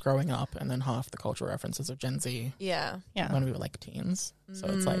millennials growing up, and then half the cultural references of Gen Z Yeah. Yeah. when we were like teens. So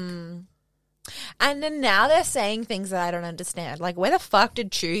it's like, And then now they're saying things that I don't understand. Like, where the fuck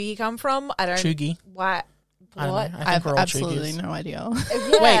did Chugi come from? I don't. Chuggy. Why? I don't What? know. I think I have we're all absolutely Chuggies. no idea.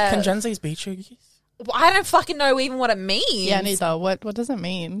 Yeah. Wait, can Gen Zs be Chuggies? I don't fucking know even what it means. Yeah, neither. What does it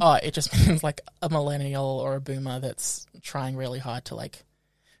mean? Oh, it just means like a millennial or a boomer that's trying really hard to like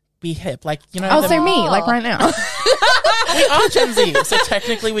be hip. Like, you know, Oh, the- so me, like right now. we are Gen Z, so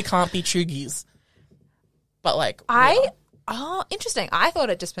technically we can't be Chuggies. But like, Oh, interesting. I thought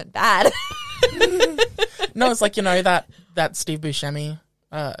it just meant bad. no, it's like, you know, that Steve Buscemi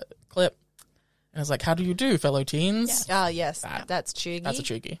clip. And it's like, how do you do, fellow teens? Oh, yes. That- That's Chugi. That's a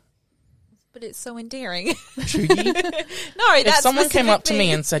Chuggy. But it's so endearing. Chuggy? No, If that's someone came up to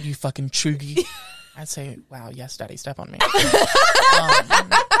me and said, you fucking Chuggy, I'd say, wow, yes, daddy, step on me.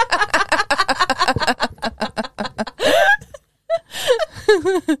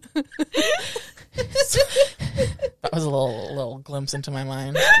 That was a little glimpse into my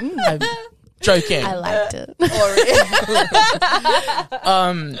mind. I'm joking. I liked it.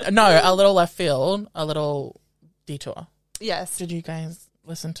 No, a little left field, a little detour. Yes. Did you guys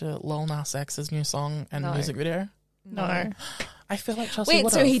listen to Lil Nas X's new song and No. music video? No. I feel like Chelsea Wait,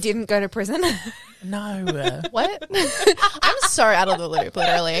 would so he didn't go to prison? No. What? I'm so out of the loop,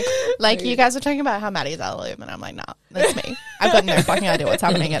 literally. Like, you guys are talking about how Maddie's out of the loop, and I'm like, nah, that's me. I've got no fucking idea what's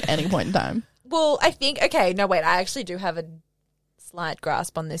happening at any point in time. Well, I think, okay, no, wait, I actually do have a slight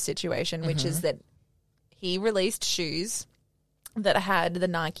grasp on this situation, which is that he released shoes that had the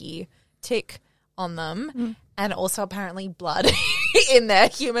Nike tick on them and also apparently blood in there,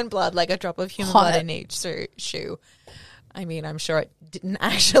 human blood, like a drop of human Hot. blood in each shoe. I mean, I'm sure it didn't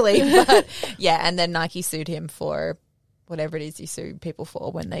actually, but yeah, and then Nike sued him for whatever it is you sue people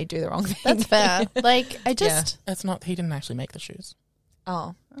for when they do the wrong thing. That's fair. Like, I just... It's not, he didn't actually make the shoes.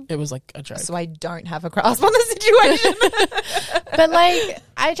 Oh, It was like a joke. so I don't have a grasp on the situation. But, like,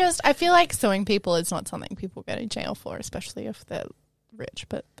 I feel like suing people is not something people go to jail for, especially if they're rich,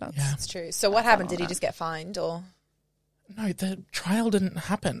 but that's... Yeah. It's true. So what happened? Did he just get fined or? No, the trial didn't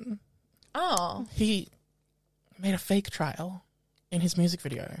happen. Oh, He made a fake trial in his music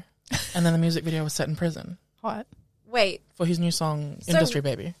video. And then the music video was set in prison Hot. wait. for his new song, So- Industry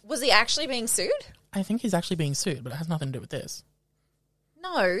Baby. Was he actually being sued? I think he's actually being sued, but it has nothing to do with this.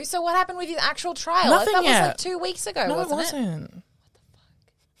 No. So what happened with his actual trial? Nothing that was yet. like 2 weeks ago, No, wasn't it wasn't.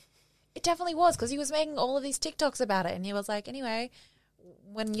 It definitely was because he was making all of these TikToks about it, and he was like, "Anyway,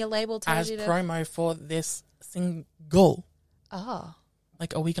 when your label tells As you to." promo for this single. Oh,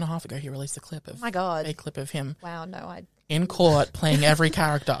 Like a week and a half ago, he released a clip of my God. a clip of him wow! No, I in court playing every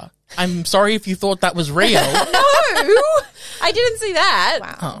character. I'm sorry if you thought that was real. no, I didn't see that.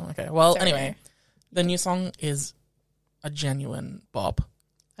 Wow. Oh, okay. Well, Sorry. anyway, the new song is a genuine bop.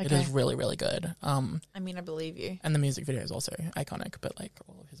 It Okay. is really, really good. I mean, I believe you. And the music video is also iconic, but like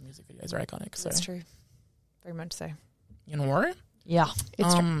all of his music videos are iconic. So That's true. Very much so. you know what? Yeah,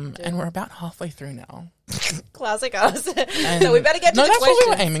 It's And we're about halfway through now. classic us. And so we better get to no, the that's what we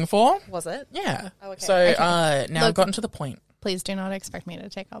were questions. aiming for. Was it? Yeah. Oh, okay. So now Look- I've gotten to the point. Please do not expect me to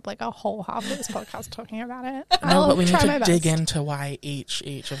take up like a whole half of this podcast talking about it. No, but we need try to my dig best. into why each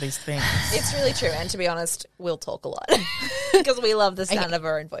of these things. It's really true, and to be honest, we'll talk a lot because we love the sound of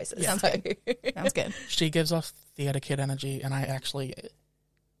our own voices. Sounds so. Sounds good. She gives off theater kid energy, and I actually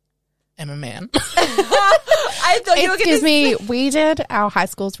am a man. I thought you were going Excuse to me, we did our high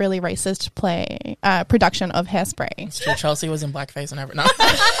school's really racist play production of Hairspray. So Chelsea was in blackface and everything. No.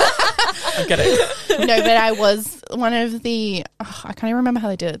 I'm kidding. No, but I was one of the. I can't even remember how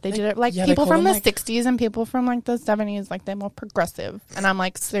they did it. They did it like yeah, they people call from the them, like- 60s and people from like the 70s, like they're more progressive. And I'm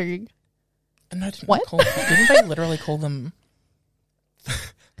like, so No, didn't What? Didn't they literally call them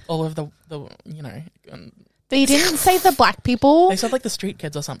all of the you know? they didn't say the black people. They said like the street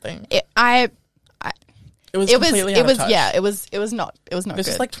kids or something. It was Completely out of touch. yeah, it was not This good.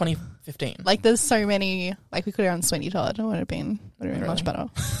 is like 2015. Like there's so many, like we could have done Sweeney Todd. It would have been much better.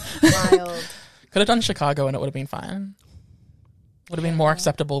 wild. Could have done Chicago and it would have been fine. Would have been more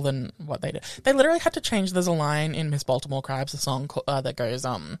acceptable than what they did. They literally had to change. There's a line in Miss Baltimore Cribs, the song that goes,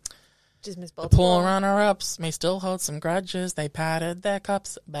 Just Miss The Baltimore. pool runner-ups may still hold some grudges. They patted their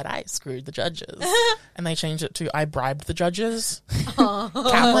cups, but I screwed the judges. And they changed it to I bribed the judges.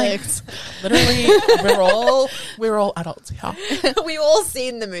 Catholics. Literally, we're all adults here. We've all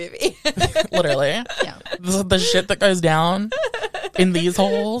seen the movie. Literally. Yeah. The shit that goes down in these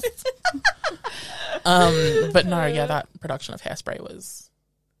holes. But no, yeah, that production of Hairspray was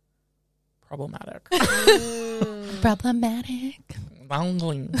problematic. Problematic.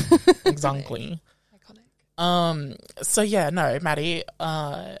 Exactly. So yeah, no, Maddie,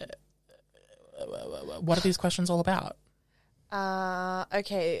 what are these questions all about?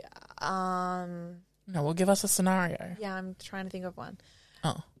 Okay. No, well, give us a scenario. Yeah, I'm trying to think of one.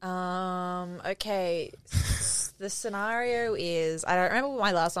 Oh. Okay. The scenario is, I don't remember what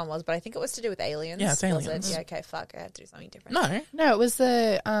my last one was, but I think it was to do with aliens. Yeah, it's Was aliens. it? Yeah, okay, fuck. I had to do something different. No. No, it was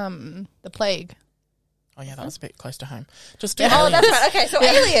the plague. Oh yeah, that was a bit close to home. Just Oh, aliens. that's right. Okay, so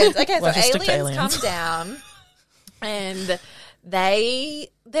aliens. Okay, so Let's just stick to aliens come aliens. down, and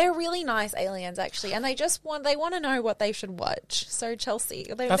they're really nice aliens actually, and they want to know what they should watch. So Chelsea,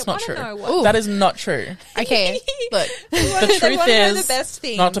 they That's not want true. to know what. That is not true. Okay, look. The truth wanna know is, the best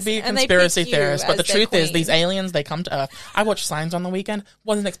things, not to be a and they conspiracy pick you theorist, but as the their truth is, queen. these aliens, they come to Earth. I watched Signs on the weekend.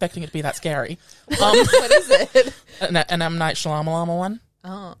 Wasn't expecting it to be that scary. What is it? An M. Night Shyamalan one.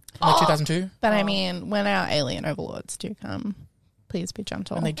 Oh. Like 2002. But I mean, when our alien overlords do come, please be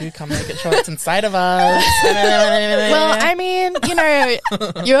gentle. And they do come make it sure it's inside of us. Well, I mean,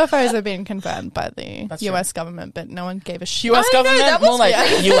 UFOs have been confirmed by the That's US government, but no one gave a shit. US government, that was more like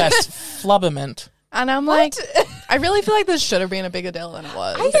weird. US flubberment. And I'm like, I really feel like this should have been a bigger deal than it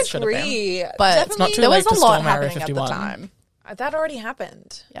was. I It should have been. agree, But It's not too there late was a to lot storm Area happening at the 51. time. that already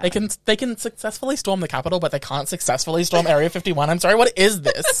happened. Yeah. They can successfully storm the Capitol, but they can't successfully storm Area 51. I'm sorry, what is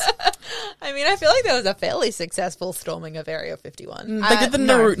this? I mean, I feel like there was a fairly successful storming of Area 51. They did the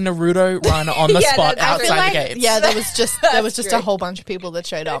no. Naruto run on the Yeah, spot no, I feel outside the Like, gates. yeah, there was just true. a whole bunch of people that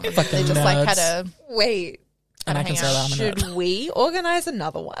showed up. They Fucking just like had nerds. a Wait, And I hang consider out. that I'm a nerd. should we organize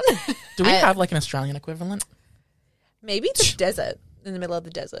another one? Do we have like an Australian equivalent? Maybe the desert, in the middle of the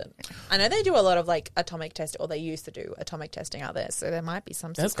desert. I know they do a lot of like atomic testing, or they used to do atomic testing out there, so there might be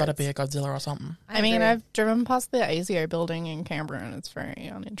some There's got to secrets. be a Godzilla or something. I mean, agree. I've driven past the ASIO building in Canberra and it's very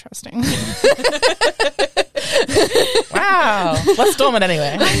uninteresting. Wow. Let's storm it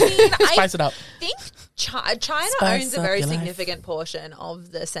anyway. Spice it up. I think China Spice owns a up very your life. significant portion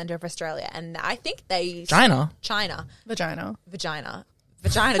of the centre of Australia, and I think they China? China, Vagina. China.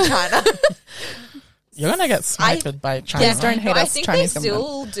 China. You're going to get sniped by China. Please don't hate I us, think Chinese they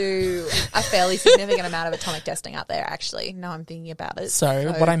still do a fairly significant amount of atomic testing out there. Actually, now I'm thinking about it.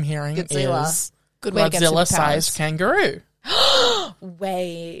 So what I'm hearing Godzilla. is Good way to get Godzilla-sized superpowers. kangaroo.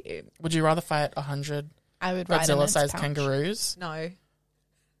 Wait, Would you rather fight 100 I would ride in its Godzilla-sized pouch. kangaroos no.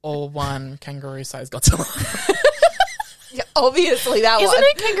 or one kangaroo-sized Godzilla? Yeah, obviously that Isn't one.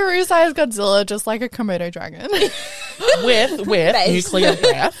 a kangaroo-sized Godzilla just like a Komodo dragon? with Base. nuclear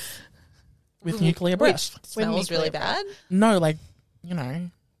breath. With nuclear Which breath. smells really nuclear bad. No, like, you know.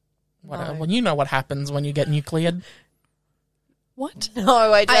 No. Well, you know what happens when you get nucleared. What?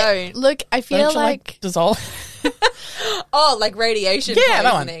 No, I don't. Look, I feel Don't you, like dissolve? Oh, like radiation Yeah,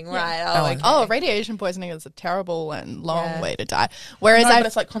 that one. poisoning, right? That Oh, one. okay. oh, radiation poisoning is a terrible and long Yeah. way to die. Whereas No, but I've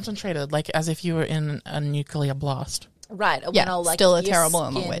it's like concentrated, like as if you were in a nuclear blast. Right. Yeah, when all, like, still a your terrible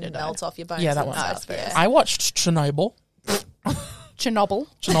and long skin way to die. melts off your bones. Yeah, that and one. stuff, Oh, yeah. I watched Chernobyl.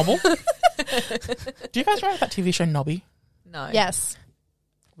 Chernobyl. Do you guys remember that TV show Nobby? No. Yes.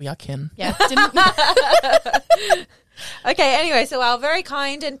 We are kin. Yeah. Didn't, Okay. Anyway, so our very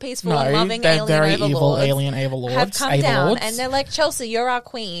kind and peaceful and No, loving they're alien very evil overlords alien overlords. have come down, Overlords. and they're like, Chelsea, you're our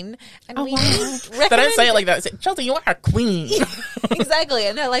queen, and we wow. need They don't say it like that. They say, Chelsea, you are a queen. exactly,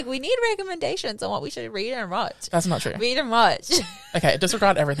 and they're like, we need recommendations on what we should read and watch. That's not true. Read and watch. Okay,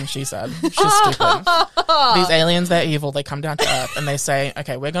 disregard everything she said. She's stupid. These aliens, they're evil. They come down to Earth and they say,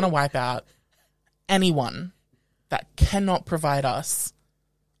 okay, we're going to wipe out anyone that cannot provide us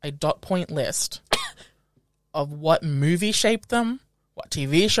a dot point list of what movie shaped them, what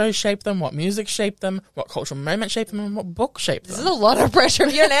TV shows shaped them, what music shaped them, what cultural moment shaped them, and what book shaped This is them. a lot of pressure.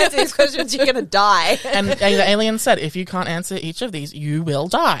 If you don't answer these questions, you're gonna die. And the alien said, if you can't answer each of these, you will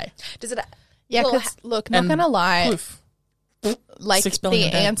die. Does it? yeah, Well, because look, not And gonna lie, poof. like 6 the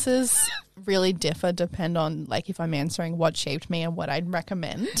billion dead. answers really differ depend on like if I'm answering what shaped me and what I'd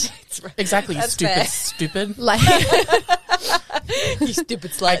recommend. Exactly, you That's stupid, fair. stupid. Like You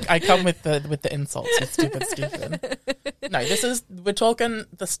stupid slut. I come with the insults. You stupid. No, we're talking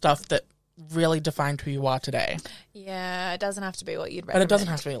the stuff that really defined who you are today. Yeah, it doesn't have to be what you'd But recommend. it doesn't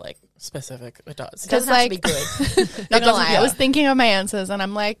have to be like specific. It does. It doesn't have to be good. not gonna doesn't- lie, yeah. I was thinking of my answers and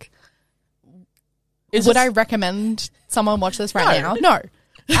I'm like, Would I recommend someone watch this right now? No.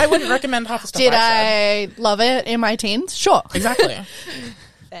 I wouldn't recommend half the stuff Did I said. I love it in my teens? Sure. Exactly.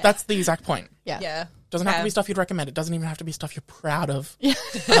 That's the exact point. Yeah. Doesn't have to be stuff you'd recommend. It doesn't even have to be stuff you're proud of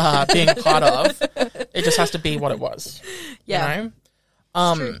being a part of. It just has to be what it was. Yeah. You know?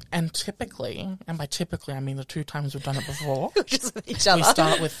 And typically, and by typically I mean the 2 times we've done it before, Just with each other. we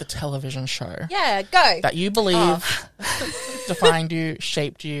start with the television show Yeah, go. that you believe defined you,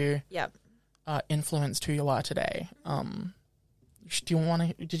 shaped you, Yep. influenced who you are today. Do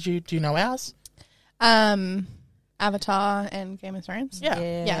you know ours? Avatar and Game of Thrones.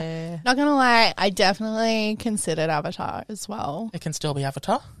 Yeah. Not gonna lie, I definitely considered Avatar as well. It can still be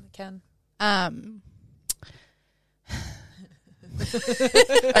Avatar. We can.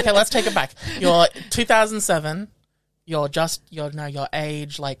 Okay, let's take it back. You're 2007. You're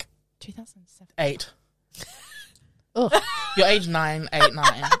age like 2007. 8. Ugh. You're age 9.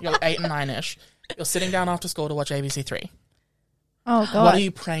 You're 8 and 9ish. You're sitting down after school to watch ABC3. Oh god. What are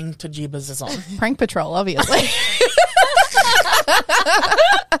you praying to Jeebus is on? Prank Patrol, obviously.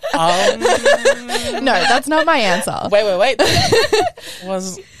 No, that's not my answer. Wait.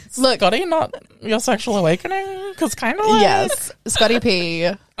 Was Scotty not your sexual awakening? Because kind of like Yes, Scotty P.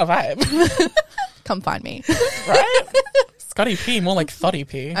 a vibe, Come find me. right? Scotty P, more like Thotty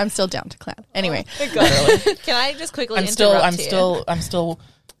P. I'm still down to clown. Anyway, Can I just quickly I'm interrupt still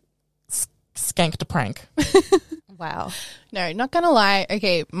skank to prank. Wow. no, not gonna lie.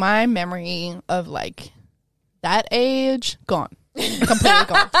 Okay, my memory of like that age gone. Completely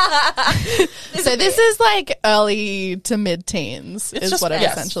gone. So this is like early to mid-teens It's is just- what I've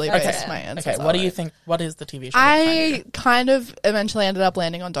yes. essentially Okay. based my answers Okay, on. what do you think? What is the TV show? I kind of eventually ended up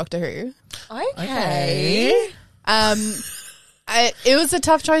landing on Doctor Who. Okay. It was a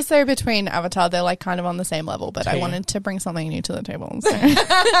tough choice though between Avatar. They're like kind of on the same level, but I Okay. wanted to bring something new to the table. So.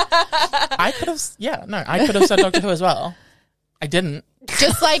 I could have said Doctor Who as well. I didn't.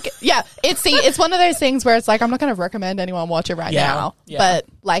 Just like, yeah, it's one of those things where it's like, I'm not going to recommend anyone watch it right now. Yeah. But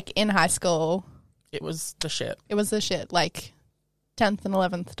like in high school, It was the shit. it was the shit. Like 10th and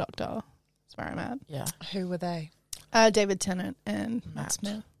 11th Doctor is where I'm at. Yeah. Who were they? David Tennant and Matt Matt.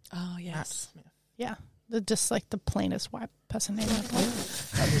 Smith. Oh, Matt yes. Smith. Yeah. They're just like the plainest white person name ever.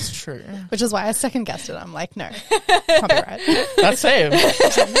 That is true. Which is why I second guessed it. I'm like, no, can't be right. That's him.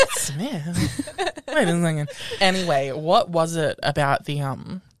 Matt Smith. Wait a second. Anyway, what was it about the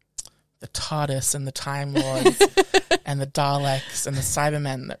TARDIS and the Time Lords and the Daleks and the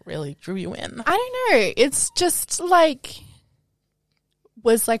Cybermen that really drew you in? I don't know. It's just like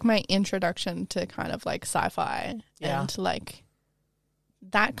was like my introduction to kind of like sci-fi Yeah. and like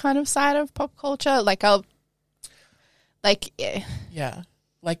that kind of side of pop culture. Like I'll like Yeah.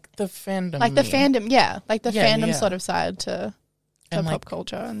 Like the fandom. like the fandom, yeah, like the Yeah, fandom yeah. sort of side to And, pop like,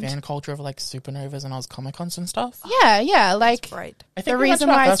 culture and fan culture of like supernovas and Oz Comic Cons and stuff. yeah, like Great. I think the we went reason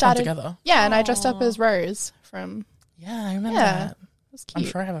to our why I first one started together. yeah, and I dressed up as Rose from Yeah, I remember Yeah. that. it was I'm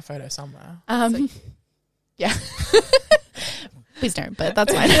cute. sure I have a photo somewhere. Yeah. Please don't, but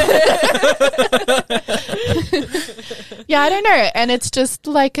that's fine. Yeah, I don't know. And it's just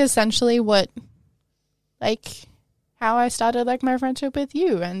like essentially what, like, how I started like my friendship with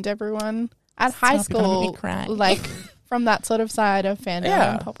you and everyone at high Stop, you're gonna make me school, cry. like from that sort of side of fandom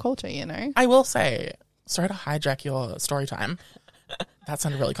Yeah. and pop culture, you know? I will say, sorry to hijack your story time. That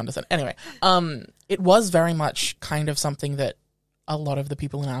sounded really condescending. Anyway, it was very much kind of something that a lot of the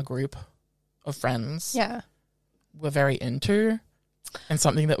people in our group of friends Yeah. were very into, and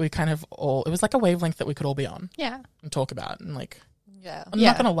something that we kind of all, it was like a wavelength that we could all be on Yeah. and talk about. And like, Yeah. I'm Yeah.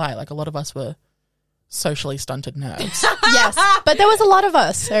 not going to lie, like a lot of us were socially stunted nerds. Yes. But there was a lot of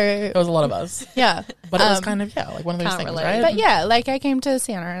us. So, There was a lot of us. yeah. But it was kind of, like one of those Can't things, relate. right? But yeah, like I came to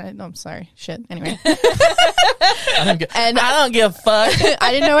Sienna and I'm sorry, shit. Anyway. I don't give a fuck.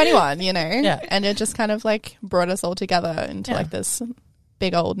 I didn't know anyone, you know? Yeah. And it just kind of like brought us all together into Yeah. like this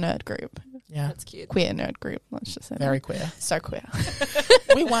big old nerd group. Yeah, That's cute. Queer nerd group, let's just say. very that. queer. So queer.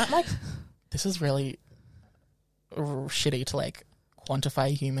 We weren't like, this is really shitty to like quantify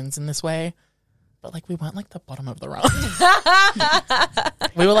humans in this way, but like we weren't like the bottom of the rung.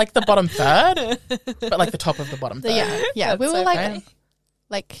 We were like the bottom third, but like the top of the bottom third. Yeah. We were so like, funny.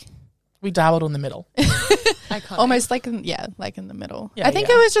 like We dabbled in the middle. Iconic. almost like, like in the middle. Yeah, I think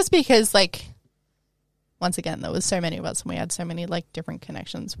yeah. it was just because like, once again, there was so many of us and we had so many like different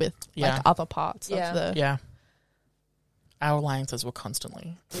connections with Yeah. like other parts Yeah. of the, Yeah. Our alliances were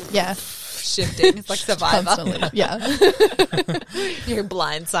constantly. yeah. Shifting. It's like Survivor. Constantly. Yeah. You're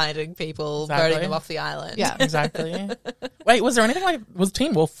blindsiding people, Exactly. voting them off the island. Yeah. Exactly. Wait, was there anything like, was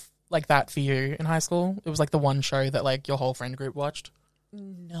Teen Wolf like that for you in high school? It was like the one show that like your whole friend group watched?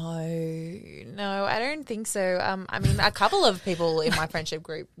 No, I don't think so. I mean, a couple of people in my friendship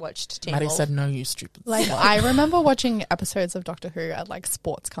group watched Teen Maddie Wolf. said, no, you stupid Like, slut." I remember watching episodes of Doctor Who at like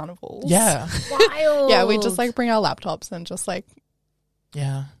sports carnivals. Yeah. Wild. Yeah, we just like bring our laptops and just like,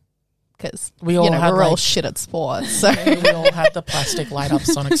 Yeah. because We all had, we're all like- shit at sports. So We all had the plastic light up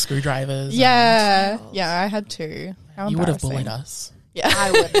sonic screwdrivers. yeah, I had two. How You would have embarrassing. bullied us. Yeah,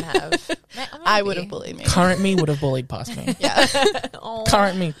 I wouldn't have. I would have bullied me. Current me would have bullied past me. Yeah,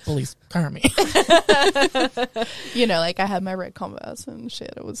 Current me bullies current me. you know, like I had my red Converse and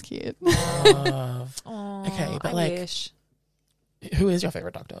shit. It was cute. Okay, but I like, wish. who is your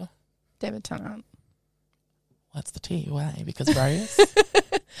favorite Doctor? David Tennant. What's the T? Why? Because Rose?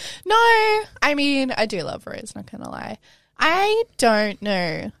 No, I mean I do love Rose. Not gonna lie. I don't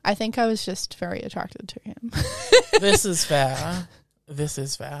know. I think I was just very attracted to him. This is fair. This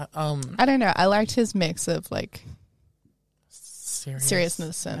is fair. I don't know. I liked his mix of like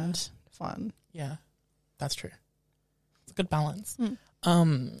seriousness Yeah. and fun. Yeah, that's true. It's a good balance.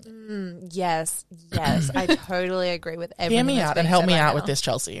 Yes, I totally agree with everything. Hear me that's out being and help said me right out now. with this,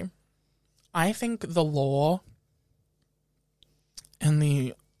 Chelsea. I think the lore and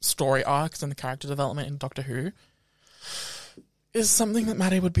the story arcs and the character development in Doctor Who is something that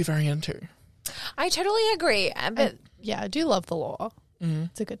Maddie would be very into. I totally agree. But Yeah, I do love the lore. Mm-hmm.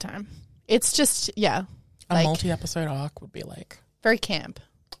 It's a good time. It's just A like multi-episode arc would be like very camp,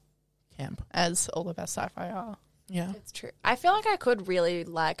 camp. as all the best sci-fi are. Yeah. it's true. I feel like I could really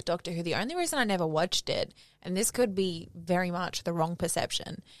like Doctor Who. The only reason I never watched it, and this could be very much the wrong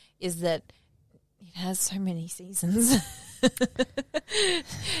perception, is that it has so many seasons.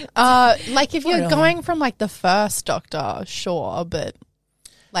 Like if you're Really? going from like the first Doctor, sure, but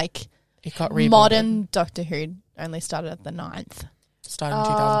like It got rebooted. modern Doctor Who only started at the 9th. Started in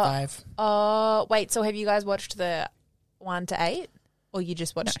 2005. Oh, wait. So have you guys watched the 1 to 8? Or you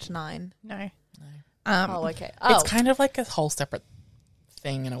just watched 9? No. Oh, okay. Oh, It's kind of like a whole separate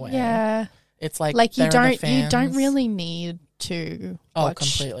thing in a way. Yeah. It's like Like you there are the don't fans. really need to Oh, watch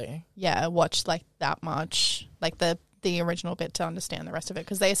completely. watch like that much, like the original bit to understand the rest of it,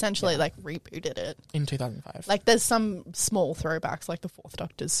 because they essentially like rebooted it. In 2005. Like there's some small throwbacks, like the Fourth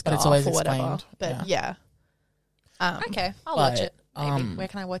Doctor's scarf But it's always or whatever. explained, But yeah. okay. I'll But, watch it. Maybe. um, Where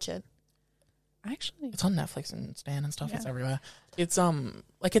can I watch it? Actually, It's on Netflix and Stan and stuff. Yeah. It's everywhere. It's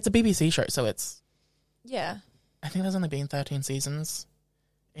like it's a BBC show, so it's Yeah. I think there's only been 13 seasons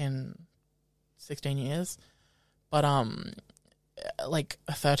in 16 years. But like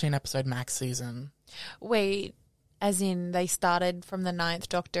a 13 episode max season. Wait, as in they started from the 9th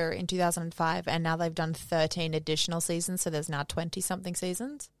Doctor in 2005 and now they've done 13 additional seasons, so there's now 20-something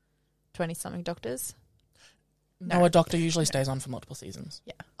seasons? 20-something Doctors? No, a Doctor usually stays on for multiple seasons.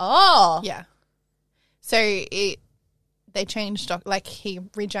 Oh! yeah. So they changed, like he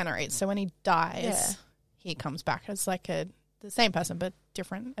regenerates. So when he dies, Yeah. he comes back as like the same person, but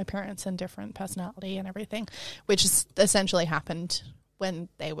different appearance and different personality and everything, which is essentially happened when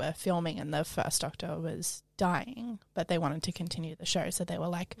they were filming and the first Doctor was dying, but they wanted to continue the show. So they were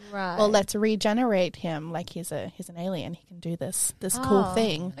like, Right. well, let's regenerate him. Like he's an alien. He can do this cool Oh,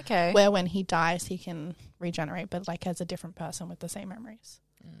 thing okay. where when he dies, he can regenerate, but like as a different person with the same memories.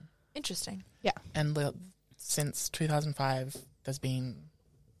 Interesting. And since 2005, there's been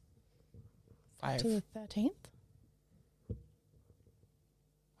 5. To the 13th?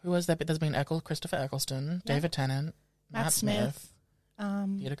 Who was there? But there's been Christopher Eccleston, Yeah. David Tennant, Matt Smith.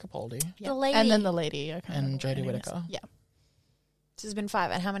 Peter Capaldi. Yeah. The lady. And then the lady. I can't And remember what Jodie her name is. Whittaker. Yeah. This has been 5.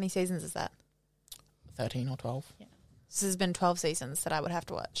 And how many seasons is that? 13 or 12. This has been 12 seasons that I would have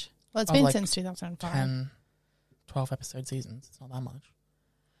to watch. Well, it's Oh, been like since 2005. 10, 12 episode seasons. It's not that much.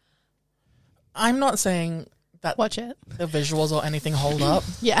 I'm not saying that Watch it. the visuals or anything hold up,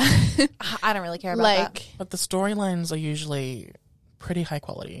 Yeah. I don't really care about that. like, but the storylines are usually pretty high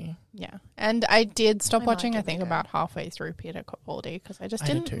quality. yeah. And I did stop I watching, like I it, think, okay. about halfway through Peter Capaldi because I just I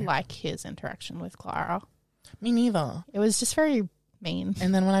did didn't too. like his interaction with Clara. Me neither. It was just very mean.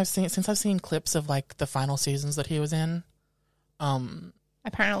 And then since I've seen clips of like the final seasons that he was in,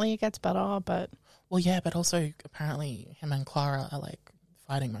 Apparently it gets better, but well, yeah, but also apparently him and Clara are like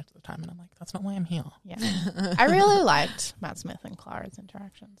fighting most of the time, and I'm like, that's not why I'm here. yeah. I really liked Matt Smith and Clara's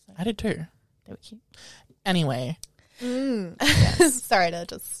interactions. So I did too. they were cute. Anyway, Sorry to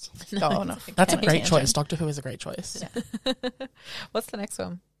just go on. that's a any great tangent. choice. Doctor Who is a great choice. What's the next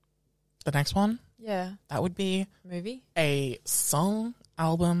one? The next one, Yeah. that would be Movie? a song,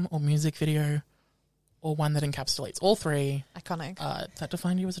 album, or music video, or one that encapsulates all three. Iconic. That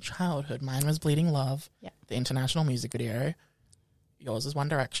defined you as a childhood. Mine was Bleeding Love, Yeah. the international music video. Yours is One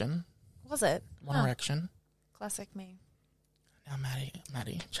Direction. Was it? One Huh. Direction. Classic me. Now,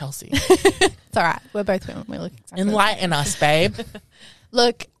 Maddie, Chelsea. It's all right. We're both women. We look exactly Enlighten us, babe.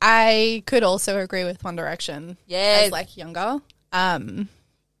 Look, I could also agree with One Direction. Yes. As like younger.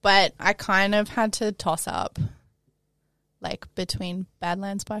 But I kind of had to toss up like between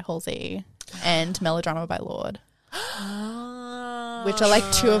Badlands by Halsey and Melodrama by Lorde. Which are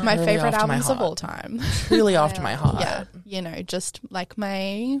like two of my Really favorite after my albums of heart. all time. Really after my heart. Yeah. You know, just like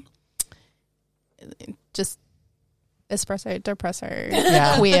my just espresso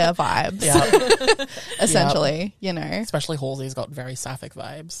depresso queer vibes. Yeah. Essentially, you know. Especially Halsey's got very sapphic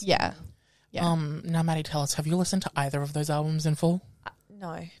vibes. Yeah. Yeah. Now, Maddie, tell us, have you listened to either of those albums in full?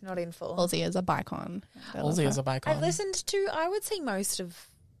 No, not in full. Halsey is a bicon. Halsey is a bicon. I've listened to, I would say, most of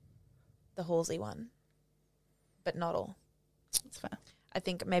the Halsey one, but not all. That's fair. I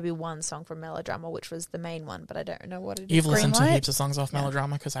think maybe one song from Melodrama, which was the main one, but I don't know what it is. You've listened to Greenlight? heaps of songs off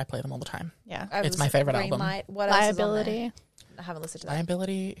Melodrama because I play them all the time. Yeah. It's my favourite album. Greenlight. What else is on there? Liability. I haven't listened to that.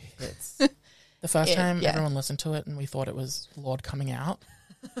 Liability hits. The first time everyone listened to it and we thought it was Lorde coming out.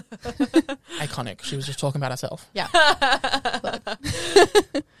 Iconic. She was just talking about herself. Yeah.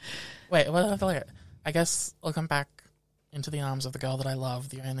 Wait, what other lyric? I guess I'll come back into the arms of the girl that I love,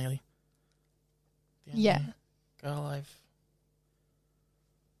 the only girl I've...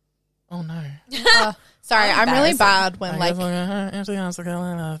 Oh, no. Sorry, I'm really bad when I like guess into the arms of the girl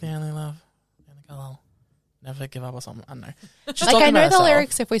I love, the only love, the only girl I'll never give up or something. I don't know. She's like talking I know about the herself.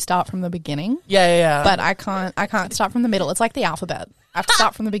 lyrics if we start from the beginning, Yeah. but I can't start from the middle. It's like the alphabet. I have to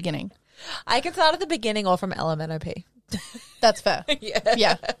start from the beginning. I can start at the beginning or from LMNOP. That's fair.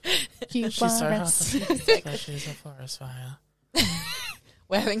 Yeah. She's so hard to see. She's a forest fire.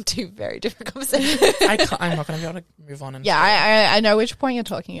 We're having two very different conversations. I'm not going to be able to move on. Yeah, I know which point you're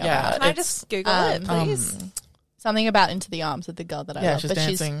talking about. Can I just Google it, please? Something about Into the Arms of the girl that I love, she's but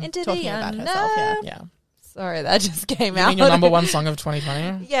dancing. she's Into talking the about unknown. herself. Yeah. Sorry, that just came You out. mean your number one song of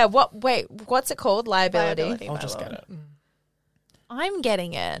 2020? Yeah, what's it called? Liability. I'll just get it. I'm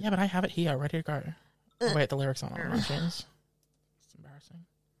getting it. Yeah, but I have it here, ready to go. Oh, wait, the lyrics aren't on iTunes. It's embarrassing.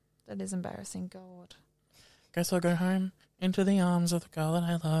 That is embarrassing, God. Guess I'll go home into the arms of the girl that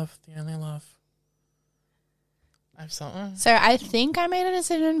I love, the only love. I've something. So I think I made a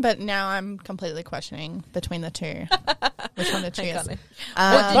decision, but now I'm completely questioning between the two. Which one to choose? What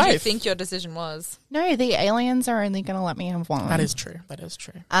did you Both. think your decision was? No, the aliens are only going to let me have one. That is true.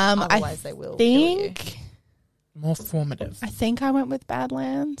 Otherwise, they will. think More formative. I think I went with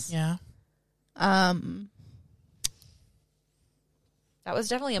Badlands. Yeah. That was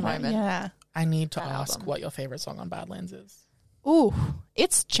definitely a moment. Yeah. I need to That ask album. what your favorite song on Badlands is. Ooh,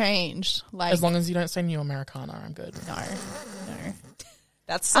 it's changed. Like As long as you don't say New Americana, I'm good. no.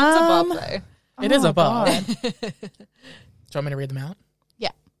 That song's above, though. It is Oh, a bar. God. Do you want me to read them out?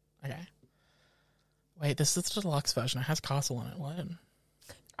 Yeah. Okay. Wait, this is the deluxe version. It has Castle on it. What?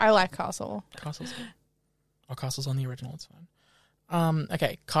 I like Castle. Castle's good. Oh, Castle's on the original. It's fine.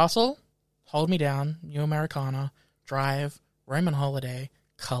 Okay. Castle, Hold Me Down, New Americana, Drive, Roman Holiday,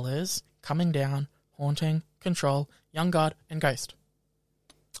 Colors, Coming Down, Haunting, Control, Young God, and Ghost.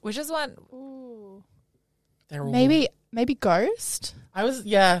 Which is one. They're all... Maybe Ghost. Ghost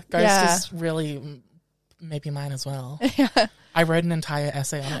is really maybe mine as well. I wrote an entire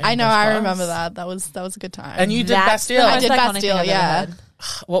essay on it. I know, I remember that. That was a good time. And you did That's the Bastille. I most did iconic thing Bastille, I've ever yeah. heard.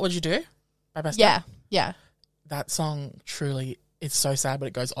 What would you do by Bastille? Yeah. That song truly, it's so sad, but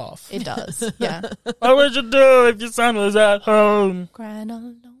it goes off. It does. Yeah. What would you do if your son was at home? Crying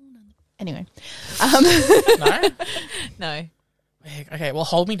alone. Anyway. No? No. Okay, well,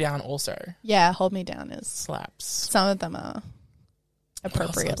 Hold Me Down also Yeah, Hold Me Down is slaps. some of them are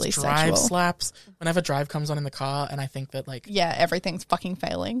appropriately Drive sexual. slaps. Whenever Drive comes on in the car, and I think that, like, Yeah, everything's fucking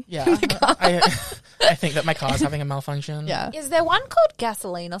failing. yeah, I think that my car is having a malfunction. Yeah. Is there one called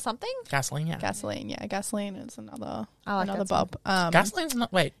Gasoline or something? Gasoline, yeah. Gasoline, yeah. Gasoline is another I like another that bob. Gasoline's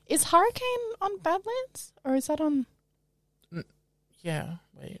not, wait, Is Hurricane on Badlands? Or is that on... yeah,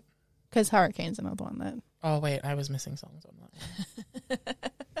 wait. Because Hurricane's another one that... Oh, wait, I was missing songs on that one.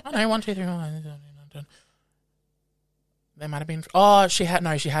 Oh, no, 1, 2, 3, 4. There might have been... Oh, she had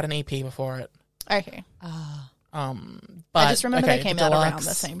an EP before it. Okay. But I just remember okay, they came the out deluxe, around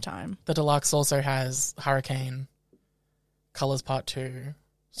the same time. The deluxe also has Hurricane, Colors Part 2,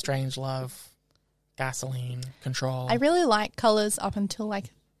 Strange Love, Gasoline, Control. I really like Colours up until, like,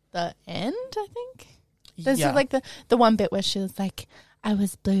 the end, I think. There's yeah. like the one bit where she was like, I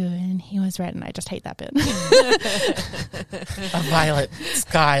was blue and he was red, and I just hate that bit. A violet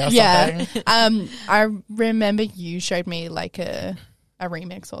sky or Yeah. something. I remember you showed me like a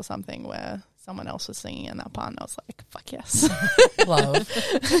remix or something where someone else was singing in that part, and I was like, fuck yes. Love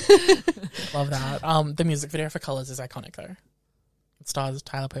that. The music video for Colors is iconic though. It stars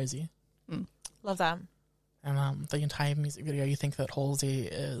Tyler Posey. Love that. And the entire music video, you think that Halsey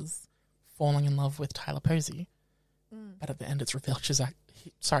is falling in love with Tyler Posey. But at the end, it's revealed she's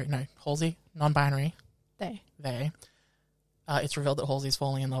Halsey, non-binary. They. It's revealed that Halsey's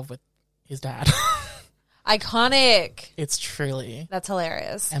falling in love with his dad. Iconic. It's truly. That's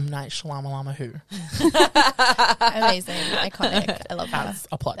hilarious. M. Night Shyamalan who. Amazing. Iconic. I love that. That's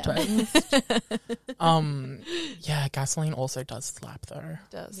a plot twist. Yeah, Gasoline also does slap though.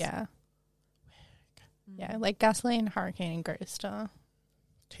 Does. Yeah. Yeah, like Gasoline, Hurricane, and Ghost are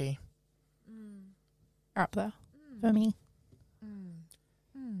up there for me.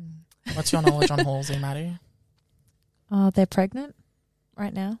 What's your knowledge on Halsey, Maddie? They're pregnant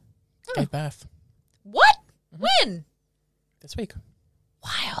right now. Gave birth What? When? this week.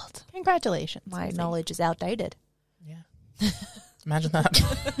 Wild. Congratulations. My Lizzie. knowledge is outdated. Yeah. Imagine that.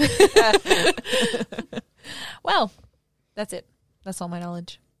 Well, that's it. That's all my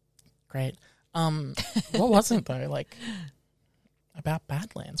knowledge. Great. What was it though? Like about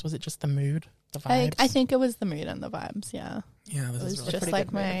Badlands? Was it just the mood, the vibes? I think it was the mood and the vibes, yeah. Yeah, this It is was really just Pretty like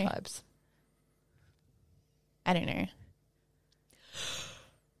good mood and my, vibes. I don't know,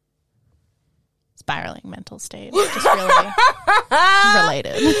 spiraling mental state. Just really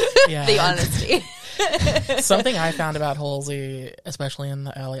related. yeah. The honesty. Something I found about Halsey, especially in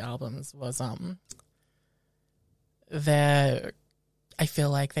the early albums, was I feel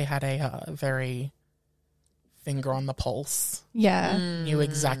like they had a very finger on the pulse. Yeah. Knew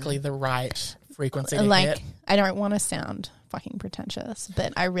exactly the right frequency to Like, hit. I don't want to sound fucking pretentious,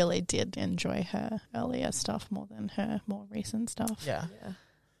 but I really did enjoy her earlier stuff more than her more recent stuff. Yeah.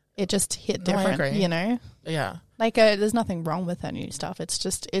 It just hit No, I different, agree. you know? Yeah. Like, there's nothing wrong with her new stuff. It's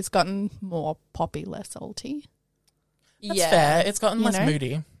just, it's gotten more poppy, less salty. That's fair. It's gotten You less know?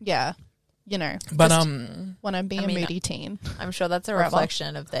 moody. Yeah. You know. But just when I'm being I mean, a moody teen. I'm sure that's a Forever.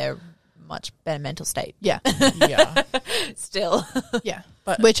 reflection of their much better mental state. Yeah. yeah. Still. Yeah.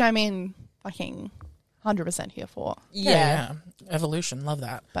 But- Which, I mean, fucking 100% here for. Yeah. Evolution. Love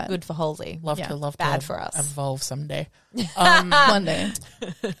that. But Good for Halsey. Love Yeah. to Bad for us. evolve someday. one day.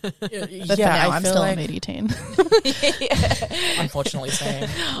 But yeah, for now, I I'm feel still like, a moody teen. unfortunately, same.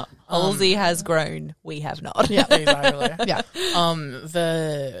 Halsey has grown. We have not. Yeah. Exactly. Yeah.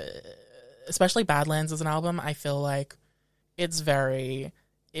 Especially Badlands as an album, I feel like it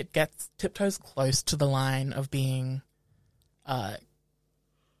gets tiptoes close to the line of being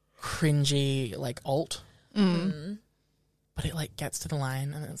cringy, like alt. But it like gets to the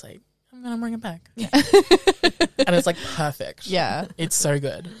line and it's like, I'm gonna bring it back. And it's like perfect. Yeah. It's so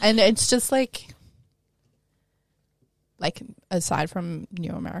good. And it's just like aside from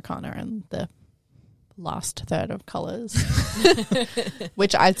New Americana and the last third of Colors,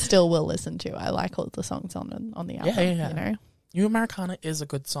 which I still will listen to. I like all the songs on the album. Yeah. You know, New Americana is a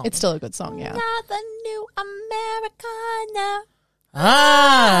good song. it's still a good song. Yeah. Not the new Americana.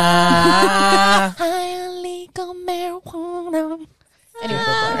 Illegal marijuana. Anyway,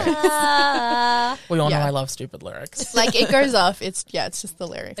 We all know Ah. I love stupid lyrics. like it goes off. It's just the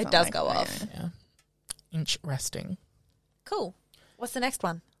lyrics. It I'm does like, go I off. don't know. Yeah. Interesting. Cool. What's the next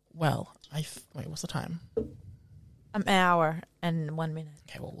one? Well, wait, what's the time? An hour and 1 minute.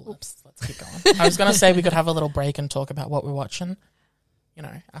 Okay, well, let's keep going. I was going to say we could have a little break and talk about what we're watching. You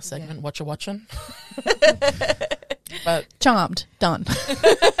know, our segment, What You're Watching. But Charmed. Done.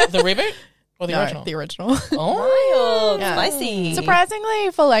 the reboot or the No, original? The original. Oh, Wild. Yeah. Spicy.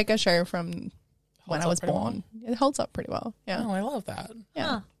 Surprisingly, for like a show from when Holds I up was pretty born, it holds up pretty well. Yeah. oh, I love that. Yeah.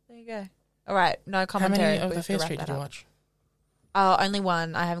 Huh, there you go. All right. No How commentary. many of We the have to Fear wrap Street that did you up. watch? Oh, only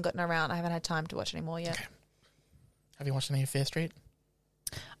one. I haven't gotten around. I haven't had time to watch any more yet. Okay. Have you watched any of Fear Street?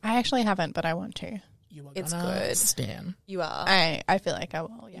 I actually haven't, but I want to. You are It's gonna good. Stan. You are. I feel like I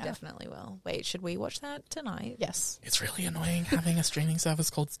will. You Yeah. definitely will. Wait, should we watch that tonight? Yes. It's really annoying having a streaming service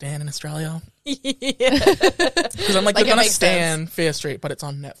called Stan in Australia. Yeah. Because I'm like, Like, they're it going to makes Stan Fear Street, but it's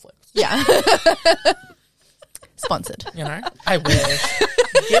on Netflix. Yeah. Sponsored. You know? I wish.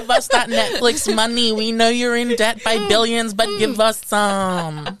 Give us that Netflix money. We know you're in debt by billions, but give us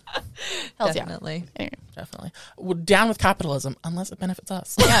some. Hells yeah. Definitely. Anyway. Definitely. We're down with capitalism, unless it benefits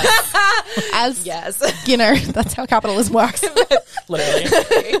us. As Yes. you know, that's how capitalism works.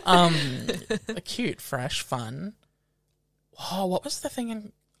 Literally. Cute, fresh, fun. Oh, what was the thing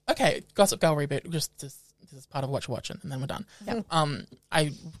in... Okay, Gossip Girl reboot. Just this is part of what you're watching, and then we're done. Yep.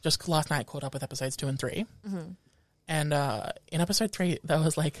 I just last night caught up with episodes 2 and 3. And in episode 3, there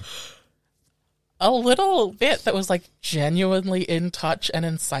was like a little bit that was like genuinely in touch and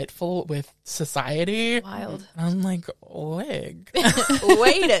insightful with society. Wild. And I'm like, wig. Wait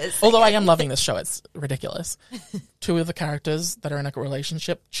a second. Although I am loving this show, it's ridiculous. 2 of the characters that are in a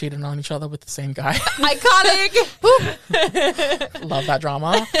relationship cheated on each other with the same guy. Iconic. Love that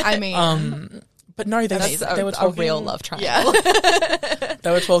drama. I mean, But no, they were talking, a real love triangle. They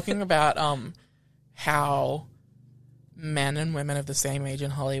were talking about how men and women of the same age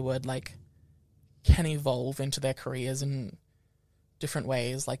in Hollywood like can evolve into their careers in different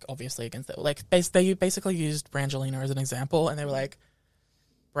ways. Like obviously against the, like they basically used Brangelina as an example, and they were like,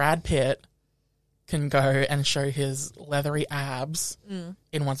 Brad Pitt can go and show his leathery abs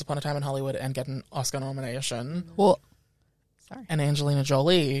in Once Upon a Time in Hollywood and get an Oscar nomination. well, And Angelina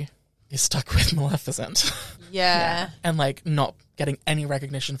Jolie is stuck with Maleficent. Yeah. And like not getting any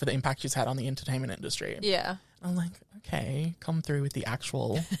recognition for the impact she's had on the entertainment industry. Yeah. I'm like, okay, come through with the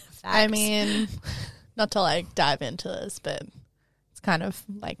actual. I mean, not to like dive into this, but it's kind of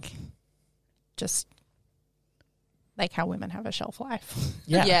like just like how women have a shelf life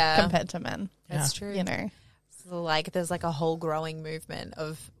Yeah. Yeah. compared to men. That's true. You know, So, like, there's like a whole growing movement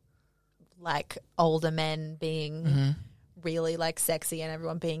of like older men being really like sexy and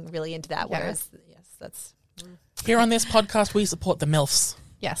everyone being really into that. Yeah. Whereas, yes, that's. Here on this podcast, we support the MILFs.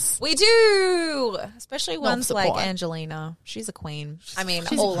 yes. We do, especially Not ones like support. Angelina. She's a queen. I mean,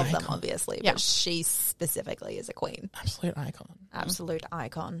 she's all an of them, icon. obviously, Yeah. but she specifically is a queen. Absolute icon. Absolute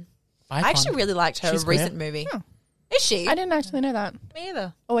icon. Icon. I actually really liked her She's recent queer. movie. Oh. Is she? I didn't actually know that. Me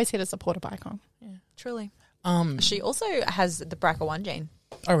either. Always here to support a Bicon. Truly. Oh, She also has the BRCA1 gene.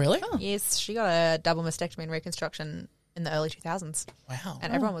 really? Yes, she got a double mastectomy and reconstruction in the early 2000s. Wow.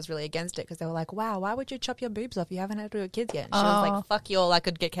 And everyone was really against it because they were like, wow, why would you chop your boobs off? You haven't had kids yet. And she was like, fuck you all, I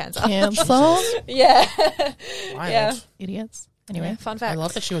could get cancer. Cancel. Yeah. Wild. Yeah. Idiots. Anyway. Fun fact. I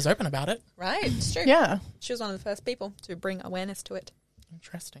love that she was open about it. Right, it's true. Yeah. She was one of the first people to bring awareness to it.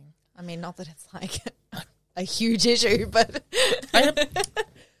 Interesting. I mean, not that it's like a huge issue, but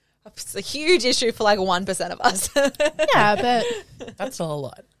it's a huge issue for like 1% of us. Yeah, but That's still a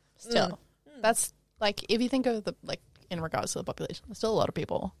lot. still, that's like if you think of the like in regards to the population, there's still a lot of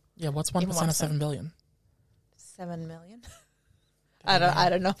people. Yeah, what's 1% of 7 billion? 7 million. I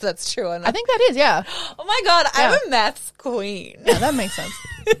don't know if that's true or not. I think that is, yeah. Oh my god, Yeah. I'm a maths queen. Yeah, that makes sense.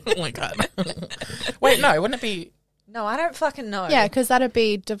 Oh my god. Wait, no, wouldn't it be No, I don't fucking know. Yeah, because that'd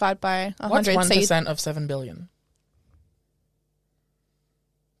be divided by what's 100. So you 1% of 7 billion?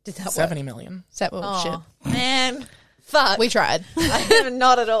 Did that 70 million. set well, work? shit. Oh, man. Fuck. We tried. I am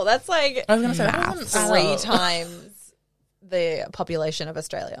not at all. That's like I was going to say that doesn't 3 add up. times the population of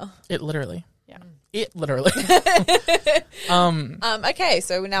Australia. It literally. Yeah. It literally. Okay,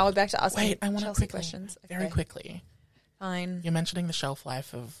 so now we're back to asking Wait, I want to Chelsea quickly, questions. very Okay, quickly. Fine. You're mentioning the shelf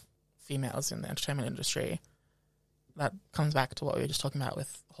life of females in the entertainment industry. That comes back to what we were just talking about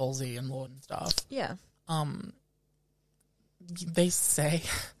with Halsey and Lord and stuff. Yeah. They say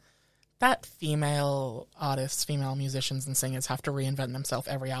that female artists, female musicians and singers have to reinvent themselves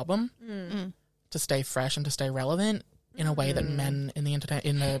every album to stay fresh and to stay relevant in a way that men in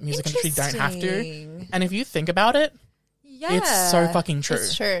the music industry don't have to. Interesting. And if you think about it, Yeah. it's so fucking true.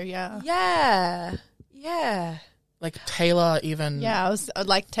 It's true, yeah. Yeah. Yeah. Like Taylor even Yeah, I was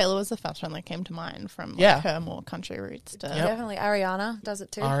like Taylor was the first one that came to mind from like, Yeah. her more country roots to Yep. Definitely. Ariana does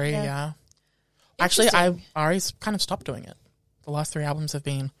it too. Ari, yeah. Actually, Ari's kind of stopped doing it. The last 3 albums have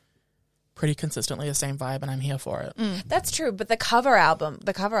been pretty consistently the same vibe, and I'm here for it. That's true, but the cover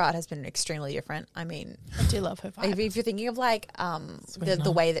art has been extremely different. I mean, I do love her vibe. if you're thinking of like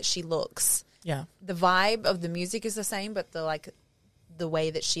the way that she looks, Yeah. the vibe of the music is the same, but the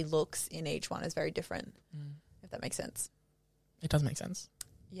way that she looks in each one is very different. If that makes sense. It does make sense.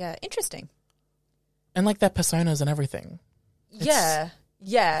 Yeah, interesting. And like their personas and everything. Yeah.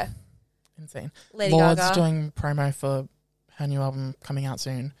 Insane. Lady Lord's Gaga. doing promo for her new album coming out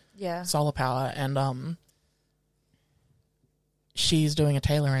soon, Yeah. Solar Power, and she's doing a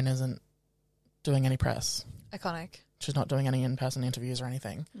Taylor and isn't doing any press. Iconic. She's not doing any in-person interviews or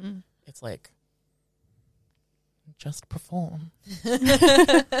anything. It's like, just perform. You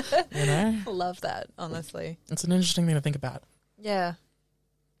know? Love that, honestly. It's an interesting thing to think about. Yeah.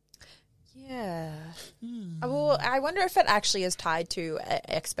 Yeah. Well, I wonder if it actually is tied to an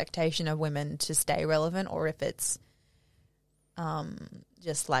expectation of women to stay relevant, or if it's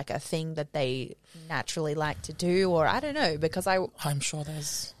just like a thing that they naturally like to do, or I don't know, because I'm sure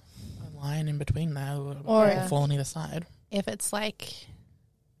there's a line in between there Or- or fall on either side. if it's like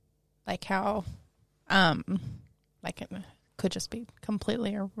how like it could just be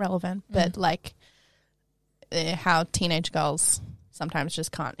completely irrelevant, but like how teenage girls sometimes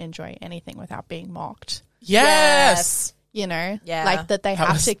just can't enjoy anything without being mocked. Yes. You know, Yeah. like that they That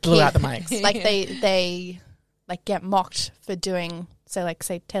have was to blew keep out the mics. like they like get mocked for doing. So like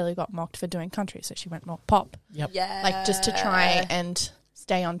say Taylor got mocked for doing country, so she went more pop. Yep. Yeah. Like just to try and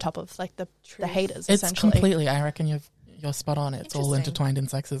stay on top of like the haters. It's essentially, completely. I reckon you're spot on. It's all Interesting. intertwined in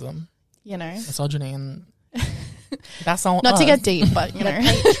sexism, you know, misogyny, and that's all. not to us. get deep, but you know,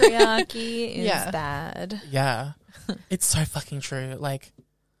 Patriarchy is Yeah. bad. Yeah, it's so fucking true. Like,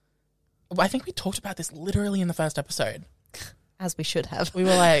 I think we talked about this literally in the first episode. As we should have. We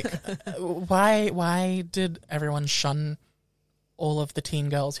were like, why did everyone shun all of the teen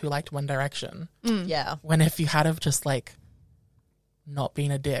girls who liked One Direction? Yeah. When if you had have just like not been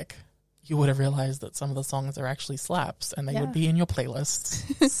a dick, you would have realized that some of the songs are actually slaps and they would be in your playlists.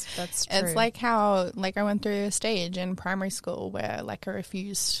 That's true. it's like how like I went through a stage in primary school where like I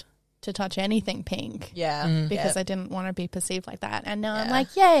refused to touch anything pink. yeah. Because Yeah. I didn't want to be perceived like that. And now I'm Yeah.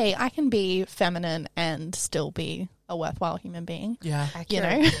 like, yay, I can be feminine and still be a worthwhile human being. Yeah, You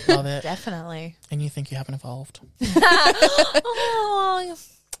know? love it. Definitely. And you think you haven't evolved. Oh,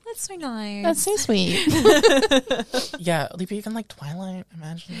 that's so nice. That's so sweet. Yeah, even like Twilight,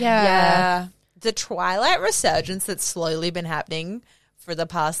 imagine. Yeah. The Twilight resurgence that's slowly been happening for the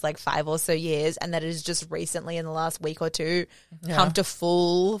past like 5 or so years, and that is just recently in the last week or two come to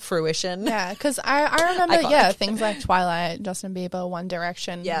full fruition. Yeah, because I remember, Iconic. things like Twilight, Justin Bieber, One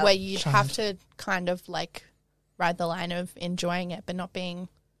Direction, Yeah. where you'd Shunned. have to kind of like ride the line of enjoying it, but not being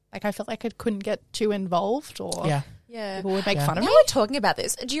like, I felt like I couldn't get too involved or Yeah. Yeah. people would make Yeah. fun of Now me. we're talking about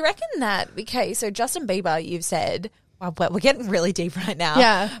this. Do you reckon that, okay, so Justin Bieber, you've said, well, we're getting really deep right now.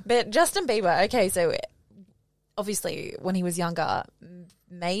 Yeah. But Justin Bieber, okay, so obviously when he was younger,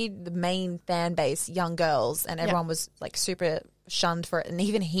 made the main fan base young girls, and everyone was like super shunned for it. And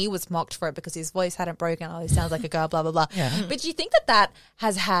even he was mocked for it because his voice hadn't broken. Oh, he sounds like a girl, blah, blah, blah. Yeah. But do you think that that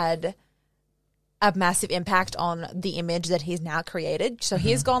has had a massive impact on the image that he's now created? So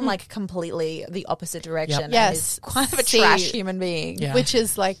he's gone like completely the opposite direction. Yep. And Yes. is kind of a See- trash human being. Yeah. Which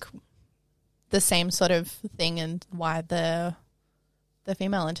is like the same sort of thing, and why the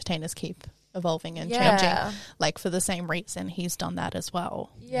female entertainers keep evolving and Yeah. changing. Like for the same reason, he's done that as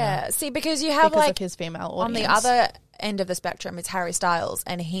well Yeah. See, because you have because like of his female on audience. the other end of the spectrum, it's Harry Styles,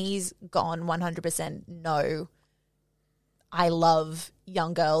 and he's gone 100% no. I love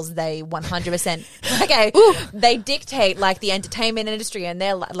young girls. They 100% okay. They dictate like the entertainment industry, and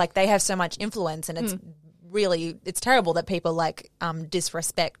they're like they have so much influence, and it's really it's terrible that people like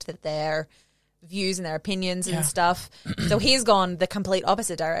disrespect that their views and their opinions Yeah. and stuff. So he's gone the complete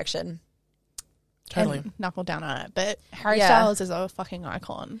opposite direction. Totally. and knuckle down on it. But Harry Yeah. Styles is a fucking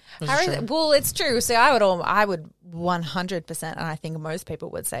icon. This is Harry, true. well, it's true. So I would 100%, and I think most people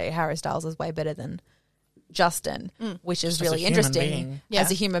would say Harry Styles is way better than Justin, which is Just as a really human interesting being. Yeah.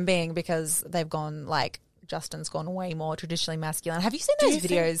 as a human being, because they've gone like Justin's gone way more traditionally masculine. Have you seen those you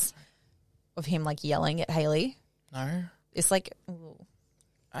think- videos of him like yelling at Hailey? No, It's like, ooh.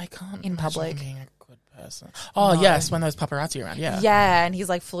 I can't In imagine public. him being a good person. Oh yes, when there's paparazzi around, yeah, and he's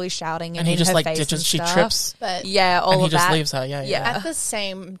like fully shouting and he in just her like face ditches. and She stuff. trips, But Yeah, all and he of just that. leaves her. Yeah, yeah. Yeah. at the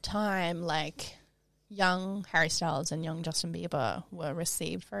same time, like young Harry Styles and young Justin Bieber were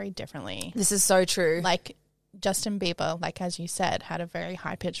received very differently. This is so true. Like Justin Bieber, like as you said, had a very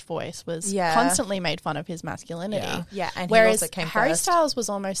high pitched voice, was Yeah. constantly made fun of his masculinity. Yeah. Yeah, and he Whereas also came Harry first. Styles was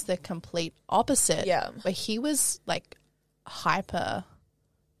almost the complete opposite. Yeah. Where he was like hyper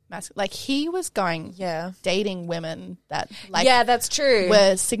masculine. Like he was going Yeah. dating women that like Yeah, that's true.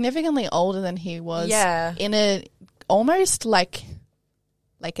 were significantly older than he was. Yeah. In a almost like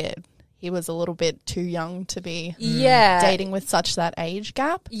a he was a little bit too young to be yeah. dating with such that age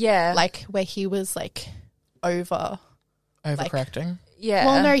gap. Yeah. Like where he was like over. Overcorrecting. yeah.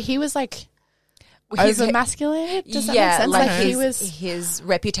 Well, no, he was like He's- over masculine. Does that yeah, make sense? like he was. his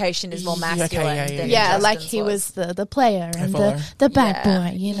reputation is more Yeah, okay, masculine. yeah, yeah, than Yeah, Justin's like he was the player and follow. the bad Yeah.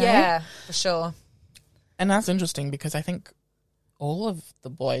 boy, you know? Yeah, for sure. And that's interesting because I think all of the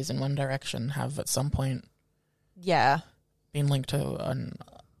boys in One Direction have at some point Yeah, been linked to a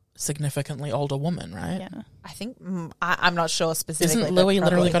significantly older woman, right? Yeah. I think I'm not sure specifically. Isn't but Louis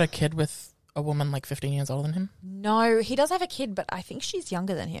literally probably. got a kid with a woman like 15 years older than him? No, he does have a kid, but I think she's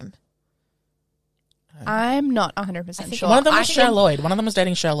younger than him. I'm not 100% think sure. One of them I was think Cher Lloyd. One of them was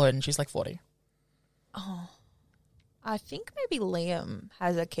dating Cher Lloyd, and she's like 40. I think maybe Liam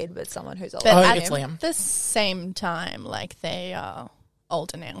has a kid with someone who's older. But Oh, than it's him. Liam. the same time, like they are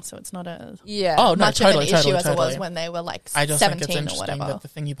older now, so it's not a Yeah. Oh, no, much totally, of an issue totally, as it totally. was when they were like I just think 17 it's or interesting whatever. that the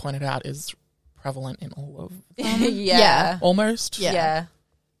thing you pointed out is prevalent in all of yeah. Yeah. almost. Yeah. Yeah.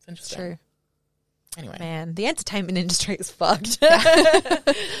 It's interesting. True. Anyway, Man, the entertainment industry is fucked.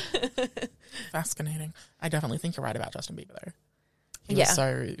 fascinating. I definitely think you're right about Justin Bieber, though. He Yeah. was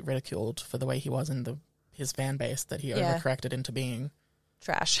so ridiculed for the way he was in his fan base that he Yeah. overcorrected into being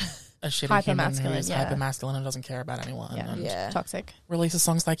Trash. a shitty human Hypermasculine, who's yeah. hyper-masculine and doesn't care about anyone. Yeah. And Yeah. Toxic. releases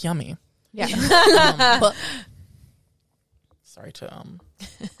songs like Yummy. Yeah. But, sorry to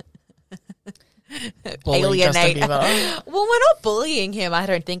bully Justin Alienate. Bieber. Well, we're not bullying him, I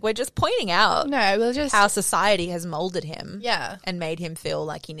don't think. We're just pointing out No, we'll just. how society has molded him. Yeah. And made him feel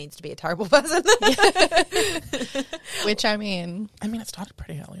like he needs to be a terrible person. Which, I mean, It started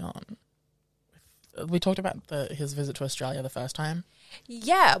pretty early on. We talked about his visit to Australia the first time.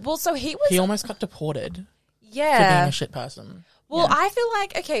 Yeah. Well, so he was. He almost got deported for being Yeah. a shit person. Well, I feel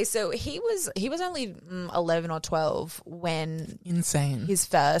like, okay, so he was only 11 or 12 when Insane. his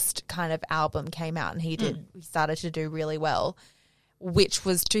first kind of album came out, and he started to do really well, which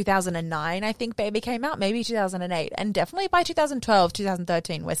was 2009, I think Baby came out, maybe 2008. And definitely by 2012,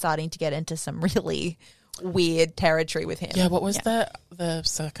 2013, we're starting to get into some really weird territory with him. Yeah, what was the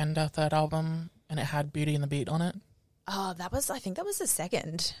second or third album, and it had Beauty and the Beat on it? Oh, I think that was the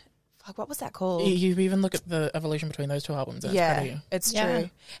second. Fuck, what was that called? You even look at the evolution between those two albums. It's yeah, pretty. it's Yeah. true.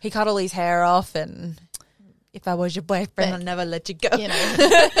 He cut all his hair off, and if I was your boyfriend, I'd never let you go. you know,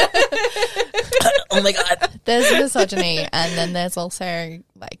 Oh my god. there's misogyny, and then there's also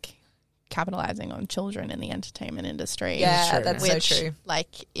like capitalizing on children in the entertainment industry. Yeah, True. that's Which, so true. like,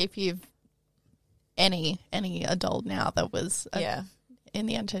 if you've any adult now that was Yeah, in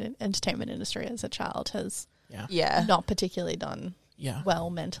the entertainment industry as a child has yeah, not particularly done Yeah. well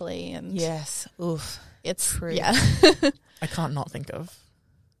mentally, and yes. Oof. it's True. yeah. I can't not think of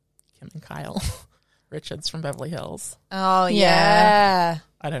Kim and Kyle Richards from Beverly Hills. Oh Yeah. yeah.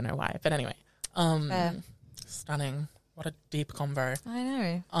 I don't know why, but anyway. Fair. Stunning. What a deep convo. I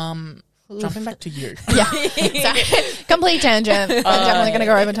know. Jumping back to you. Yeah. Sorry. Complete tangent. I'm definitely going to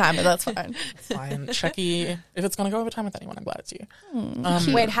go over time, but that's fine. Fine. Checky. If it's going to go over time with anyone, I'm glad it's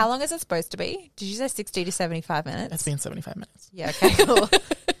you. Wait, how long is it supposed to be? Did you say 60 to 75 minutes? It's been 75 minutes. Yeah, okay, cool.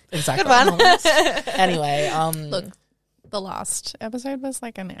 Exactly. Good one. Anyway, Look, the last episode was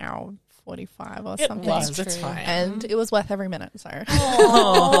like an hour 45 or it something. was. It's fine. And it was worth every minute, so.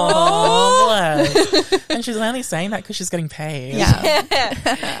 Oh, bless. And she's only saying that because she's getting paid. Yeah.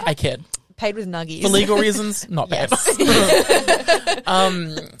 I kid. Paid with nuggies. For legal reasons, not paid.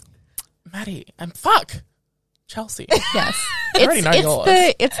 Maddie, fuck. Chelsea. Yes. I already know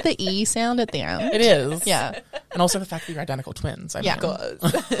yours. It's the E sound at the end. It is. Yeah. And also the fact that you're identical twins. Yeah.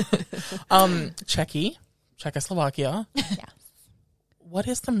 Czechia, Czechoslovakia. Yes. What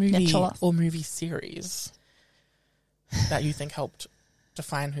is the movie Nicholas. or movie series that you think helped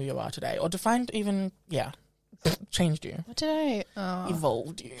define who you are today? Or defined even, changed you? What did I...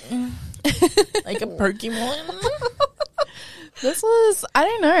 Evolved you? Like a Pokemon? This was, I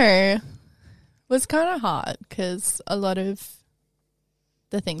don't know, was kind of hard because a lot of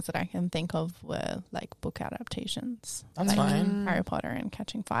the things that I can think of were like book adaptations. That's like fine. Harry Potter and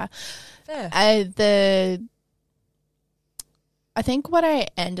Catching Fire. Fair. I think what I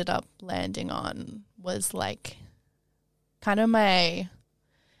ended up landing on was like kind of my,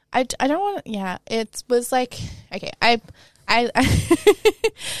 I don't want to, yeah, it was like, okay, I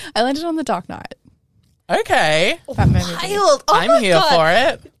landed on The Dark Knight. Okay. That movie. Wild. Oh I'm my here God. for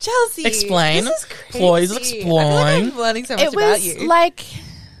it. Chelsea. Explain. This is crazy. Please I explain. feel like I'm learning so much It about was you. like,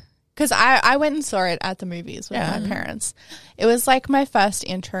 because I went and saw it at the movies with Yeah. my parents. It was like my first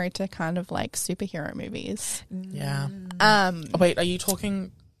intro to kind of like superhero movies. Yeah. Um, Oh, wait, are you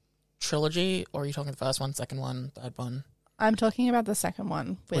talking trilogy or are you talking the first one, second one, third one? I'm talking about the second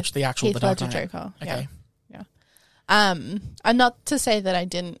one with Which the actual Heath The Dark Ledger Knight? Joker. Okay. Yeah. And not to say that I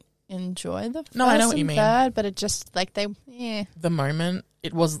didn't enjoy the first No, I know what and you mean. third, but it just like The moment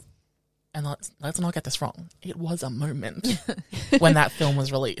it was, and let's not get this wrong, it was a moment when that film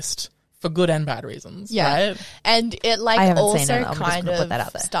was released for good and bad reasons. Yeah. Right? and it I like haven't seen also it. I'm just kind gonna put of that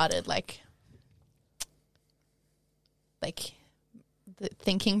out there. started like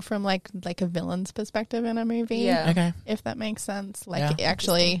thinking from like a villain's perspective in a movie. Yeah. Okay. If that makes sense. Yeah. Like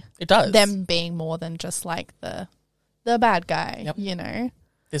actually It does. them being more than just like the bad guy, Yep. you know?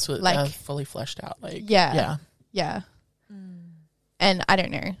 This was like- fully fleshed out. Like Yeah. Yeah. Yeah. And I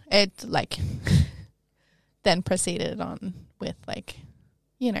don't know. It like then proceeded on with like,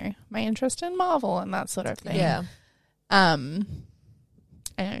 you know, my interest in Marvel and that sort of thing. Yeah. I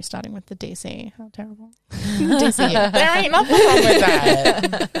know, starting with the DC. How terrible. DC. There ain't nothing wrong with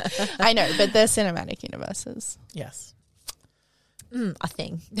that. I know, but the cinematic universes. Yes. A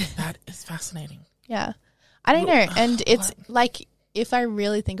thing. That is fascinating. Yeah. I don't know. And it's like, if I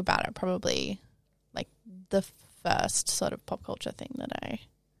really think about it, probably the first sort of pop culture thing that I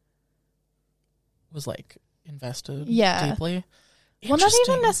Was like invested Yeah. deeply. well, not even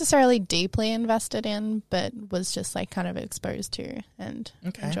Interesting. necessarily deeply invested in, but was just like kind of exposed to and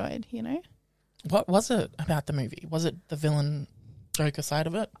Okay. enjoyed, you know? What was it about the movie? Was it the villain Joker side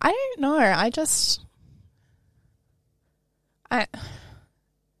of it? I don't know.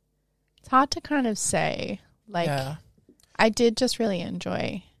 It's hard to kind of say. Like, yeah. I did just really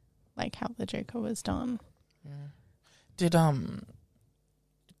enjoy like how the Joker was done. Did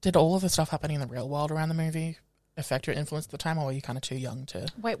all of the stuff happening in the real world around the movie affect your influence at the time, or were you kind of too young to?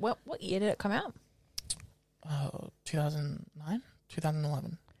 Wait, what year did it come out? 2009,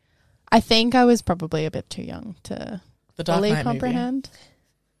 2011. I think I was probably a bit too young to The Dark fully Knight comprehend. movie.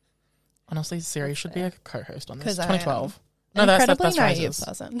 Honestly, Siri should be a co-host on this. 'Cause I 2012. am No, incredibly that's naive Rises.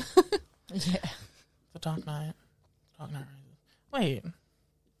 person. Yeah. The Dark Knight. Dark Knight Rises. Wait.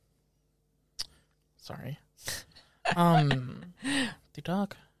 Sorry. The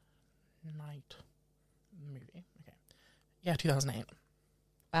Dark Knight movie. Okay. Yeah, 2008.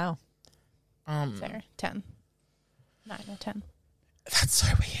 Wow. So 10. 9 or 10. That's so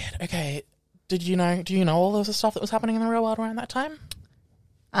weird. Okay. Do you know all of the stuff that was happening in the real world around that time?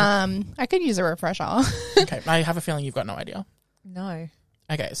 I could use a refresher. Okay. I have a feeling you've got no idea. No.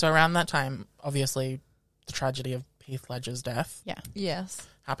 Okay. So around that time, obviously, the tragedy of Heath Ledger's death Yes.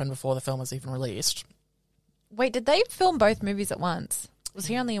 happened before the film was even released. Wait, did they film both movies at once? Was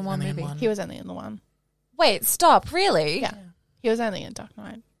he only in one Only in movie? one. He was only in the one. Wait, stop. Really? Yeah. He was only in Dark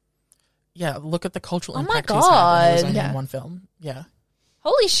Knight. Yeah, look at the cultural Oh my impact he's had. And he was God. only Yeah. in one film. Yeah.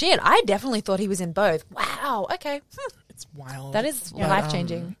 Holy shit. I definitely thought he was in both. Wow. Okay. It's wild. That is But,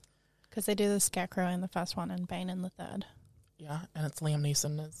 life-changing. Because they do the Scarecrow in the first one and Bane in the third. Yeah, and it's Liam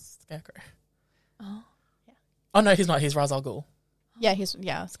Neeson as Scarecrow. Oh. Oh, no, he's not. He's Ra's al Ghul. Yeah, I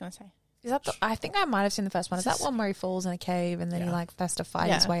was going to say. Is that I think I might have seen the first one. Is that one where he falls in a cave and then he Yeah. like has to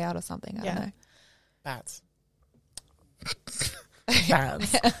fight his Yeah. way out or something? I Yeah. don't know. Bats.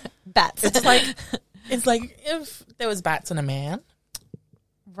 Bats. Bats. It's like if there was bats and a man,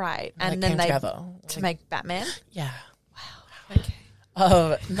 right. and And they then came they together. to make Batman. Yeah. Okay.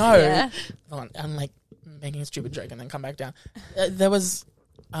 No. Yeah. Hold on, I'm like making a stupid joke and then come back down. There was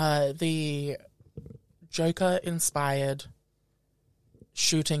the Joker-inspired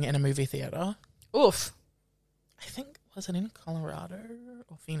shooting in a movie theater. Oof. I think, was it in Colorado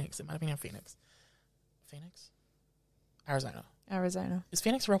or Phoenix? It might have been in Phoenix. Arizona. Arizona. Is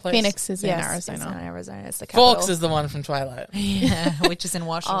Phoenix a real place? Phoenix is in Yes, Arizona. It's in Arizona. It's the capital. Fox is the one from Twilight. yeah, which is in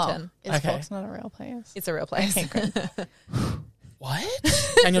Washington. Is Okay. Fox not a real place? It's a real place. Okay, great. What?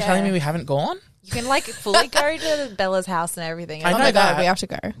 And you're telling me we haven't gone? You can like fully go to Bella's house and everything. I Oh know my that. God, we have to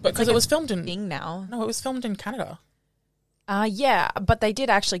go. But because it was filmed in... Thing now. No, it was filmed in Canada. Yeah, but they did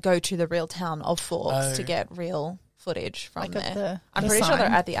actually go to the real town of Forks Oh. to get real footage from Like of there. I'm the pretty sure they're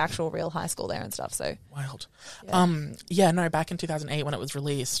sign. at the actual real high school there and stuff. So Wild. Yeah. No, back in 2008 when it was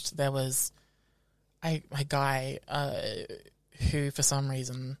released, there was a guy who, for some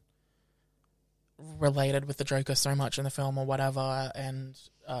reason, related with the Joker so much in the film or whatever, and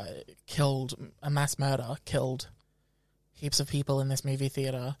killed a mass murder, killed heaps of people in this movie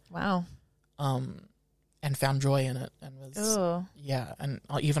theater, wow. and found joy in it, and was Oh, and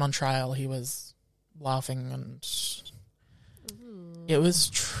even on trial he was laughing, and it was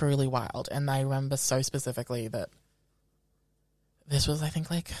truly wild. And I remember so specifically that this was, I think,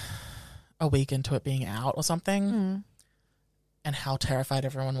 like a week into it being out or something, and how terrified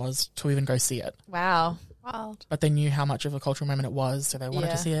everyone was to even go see it. wow. Wild. But they knew how much of a cultural moment it was, so they wanted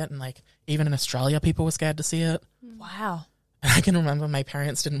Yeah. to see it. And like even in Australia, people were scared to see it. Wow. And I can remember my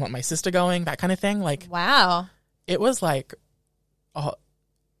parents didn't want my sister going, that kind of thing. Like Wow. it was like,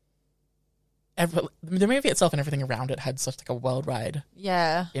 the movie itself and everything around it had such like a worldwide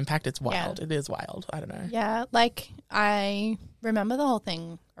Yeah. impact. It's wild. It is wild. I don't know. Yeah, like I remember the whole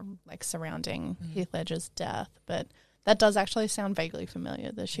thing like surrounding Heath Ledger's death, but that does actually sound vaguely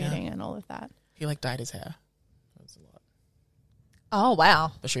familiar, the shooting and all of that. He like dyed his hair. That was a lot. Oh,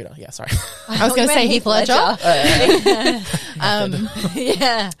 wow. The shooter. Yeah, sorry. I was going to say Heath Ledger.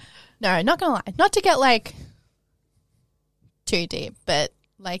 yeah. No, not gonna lie. Not to get like too deep, but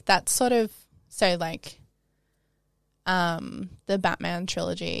like that's sort of so like the Batman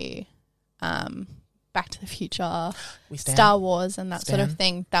trilogy, Back to the Future, We stand. Star Wars and that sort of Stan.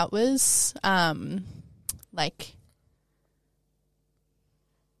 thing. That was like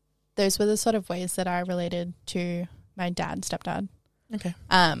those were the sort of ways that I related to my dad and stepdad. Okay.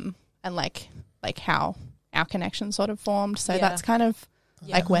 And like how our connection sort of formed. So Yeah. that's kind of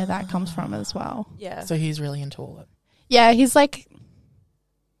Yeah. like where that comes from as well. Yeah. So he's really into all it. Yeah, he's like,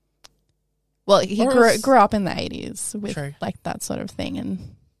 Well, he Or grew is- up in the 80s with True. like that sort of thing,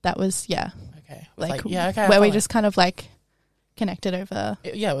 and that was Okay. like yeah. Okay. I where we feel just kind of like connected over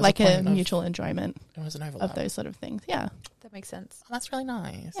it was like a point of- mutual enjoyment It was an overlap. of those sort of things. Yeah, That makes sense. Oh, that's really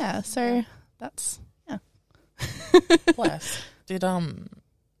nice. yeah. So that's Bless. Do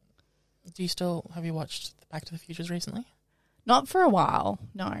you still have you watched Back to the Futures recently? not for a while.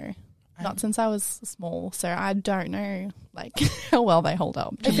 No, not since I was small. So I don't know like how well they hold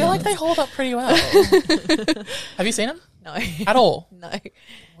up. I feel like they hold up pretty well. Have you seen them No. at all? No.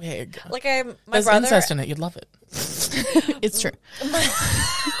 Wig. Like my There's brother. incest in it. You'd love it. it's true.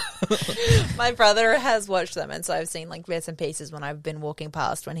 My brother has watched them, and so I've seen like bits and pieces when I've been walking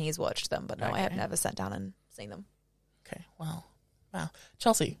past when he's watched them. But no, I have Okay. never sat down and seen them. Okay. Wow.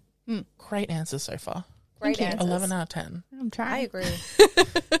 Chelsea. Great answers so far. Great Thank you. answers. 11 out of 10. I'm trying. I agree.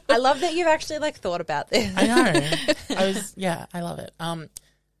 I love that you've actually like thought about this. I know. I love it.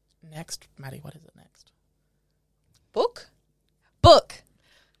 Next, Maddie, what is it next? Book.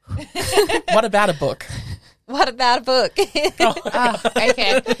 What about a book? What about a book? Okay,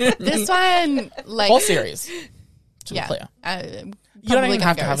 this one like Whole series. To yeah. be clear. You don't Probably even gonna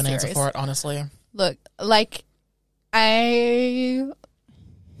have to go have an answer series. for it, honestly. Look, like it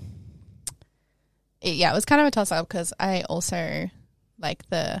was kind of a toss up because I also like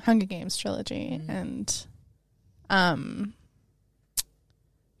the Hunger Games trilogy and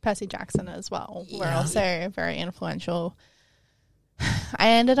Percy Jackson as well were also very influential. I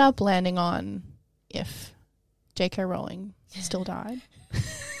ended up landing on If J.K. Rowling still died.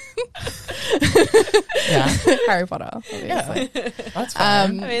 Yeah. Harry Potter, obviously. Yeah. That's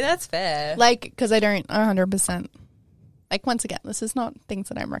fine. I mean, that's fair. Like, because I don't 100%. Like, once again, this is not things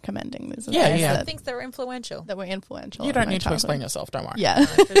that I'm recommending. These are Yeah, things yeah. that, Things that were influential. that were influential. You in don't my need to childhood. explain yourself, don't worry. Yeah.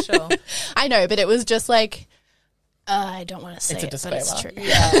 For sure. I know, but it was just like, I don't want to say It's a it, but it's true.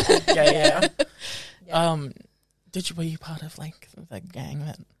 disclaimer. Yeah. Were you part of like the gang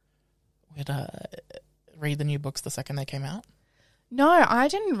that would read the new books the second they came out? No, I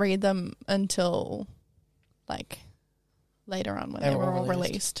didn't read them until like later on when they were all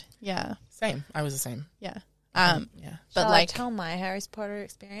released. Yeah. Same. I was the same. Yeah. Yeah. But Shall like, I tell my Harry Potter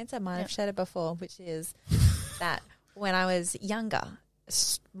experience? I might have shared it before, which is that when I was younger,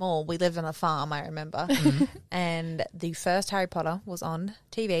 small, we lived on a farm, I remember, and the first Harry Potter was on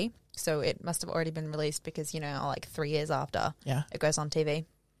TV, so it must have already been released because, like 3 years after it goes on TV.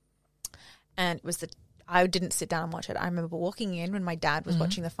 And it was I didn't sit down and watch it. I remember walking in when my dad was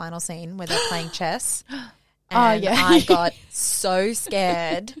watching the final scene where they're playing chess. And I got so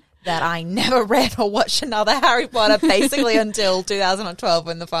scared that I never read or watched another Harry Potter basically until 2012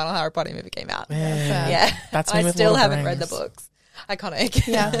 when the final Harry Potter movie came out. Yeah. That's me I with still Lord of the haven't read the Rings. books. Iconic.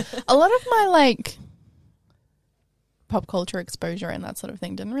 yeah. A lot of my like pop culture exposure and that sort of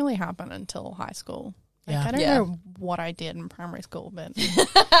thing didn't really happen until high school. Like, Yeah. I don't Yeah. know what I did in primary school, but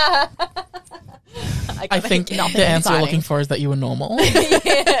I think the answer you're exciting. looking for is that you were normal.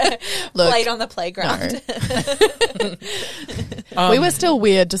 look, Played on the playground. we were still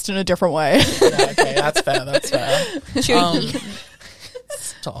weird, just in a different way. Yeah, okay, that's fair. That's fair.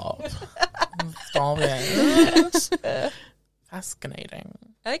 Stop it. Fascinating.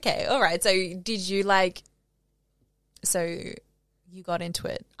 Okay, all right. So did you you got into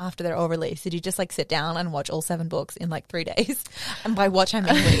it after they're all released? Did you just sit down and watch all 7 books in 3 days? And by watch, I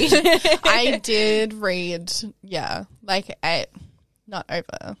mean read. I did read, not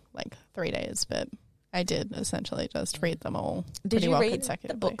over 3 days, but I did essentially just read them all. Did pretty you well read the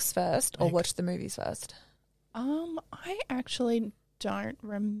consecutively. books first or watch the movies first? I actually don't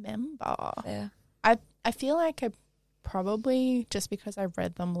remember. Yeah. I feel like I probably, just because I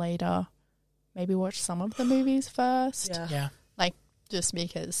read them later, maybe watched some of the movies first. Yeah. Just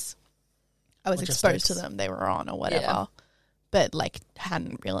because I was Logistics. exposed to them, they were on or whatever. Yeah. But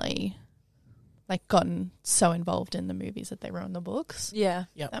hadn't really gotten so involved in the movies that they were in the books. Yeah.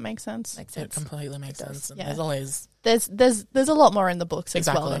 That makes sense. Makes It sense. completely makes It does. sense. And Yeah. there's always There's a lot more in the books as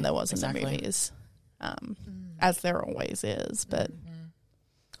well Exactly. than there was in Exactly. the movies, as there always is. But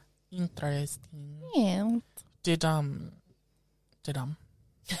interesting. yeah, Did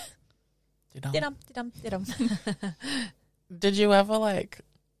Did you ever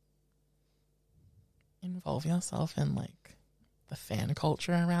involve yourself in the fan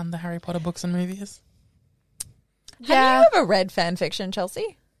culture around the Harry Potter books and movies? yeah. Have you ever read fan fiction,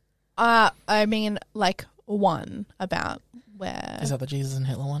 Chelsea? I mean, one about where. Is that the Jesus and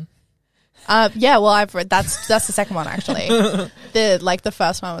Hitler one? Yeah, well, I've read that's the second one actually. The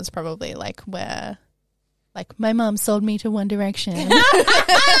first one was probably where Like, my mom sold me to One Direction. Oh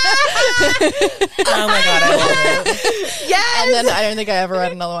my God, I love it. Yes. And then I don't think I ever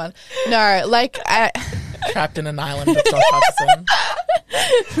read another one. No, like, Trapped in an island with Josh Hutcherson.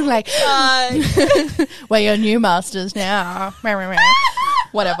 like, we're your new masters now.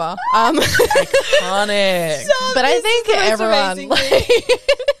 Whatever. Iconic. But I think everyone, like,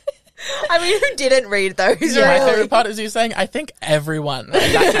 I mean, who didn't read those? Yeah, my really? favorite part is you saying, I think everyone.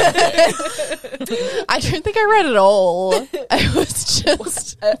 That kind of thing. I don't think I read it all. I was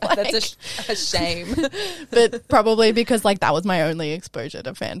just, That's a shame. but probably because like that was my only exposure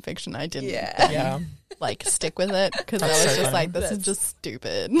to fan fiction. I didn't Yeah. like stick with it because I That's was so just funny. like, this is just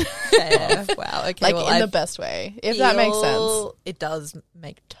stupid. Fair. Wow. Okay. Like well, in I the best way, if that makes sense. feel It does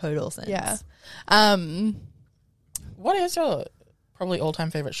make total sense. Yeah. What is your probably all-time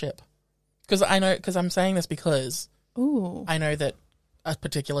favorite ship? Because I'm saying this because Ooh. I know that a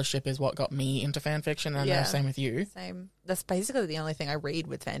particular ship is what got me into fan fiction, and I know Yeah. same with you. Same. That's basically the only thing I read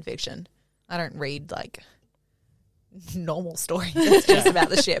with fan fiction. I don't read like normal stories. It's just about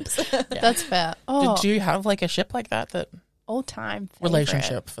the ships. That's fair. Oh, Do you have like a ship like that all time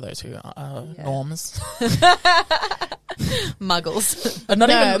relationship for those who are norms? Muggles. Not No,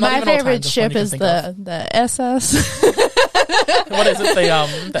 even, not my even all-time, favorite just one ship you can is think of. the SS. What is it?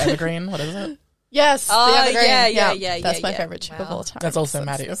 The Evergreen? What is it? Yes. Oh, the Evergreen. yeah, That's my yeah. favorite ship of Wow. all time. That's also So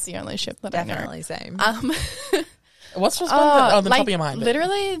Maddie. It's the only ship that Definitely same. I know. What's just one that, on the like, top of your mind?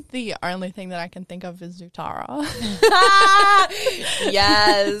 Literally, the only thing that I can think of is Zutara.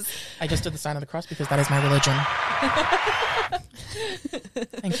 Yes. I just did the sign of the cross because that is my religion.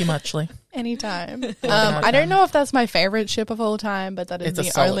 Thank you muchly. Anytime. I don't know if that's my favorite ship of all time, but that is It's a the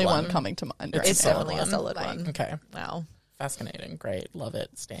solid only one one. coming to mind. It's right It's a now. definitely a one. solid Like, one. Okay. Wow. Fascinating. Great. Love it.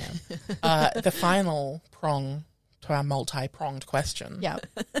 Stan. The final prong to our multi-pronged question. Yeah.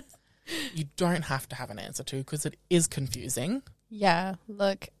 You don't have to have an answer to because it is confusing. Yeah.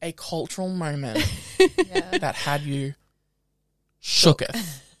 Look. A cultural moment Yeah. that had you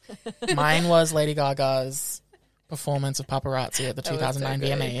shooketh. Mine was Lady Gaga's performance of Paparazzi at the That was so 2009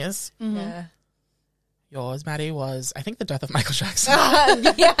 good. VMAs. Yeah. Yours, Maddie, was, I think, the death of Michael Jackson.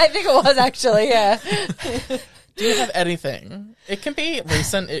 Yeah, I think it was actually, yeah. Do you have anything? It can be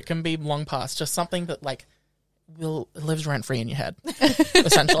recent, it can be long past, just something that, like, lives rent-free in your head,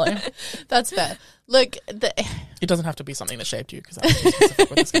 essentially. That's fair. Look, It doesn't have to be something that shaped you, because I'm too specific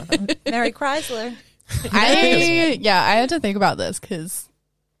with this kind of thing. Mary Chrysler. I had to think about this because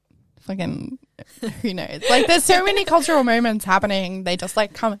fucking who knows? Like, there's so many cultural moments happening. They just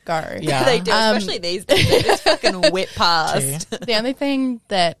like come and go. Yeah. They do, especially these days. They just fucking whip past. Gee. The only thing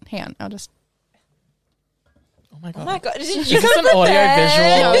that, hang on, I'll just. Oh my God. Oh my God. Did Is you this an audio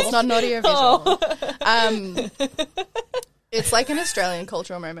visual? No, it's not an audio visual. It's like an Australian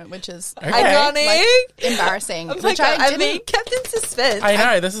cultural moment, which is Okay. Iconic. like, embarrassing, Oh my which God, I I didn't mean, kept in suspense. I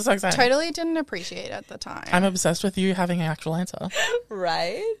know, this is so exciting. totally didn't appreciate at the time. I'm obsessed with you having an actual answer.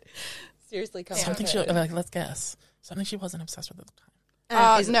 Right? Seriously, come Something on. she, like, let's guess. Something she wasn't obsessed with at the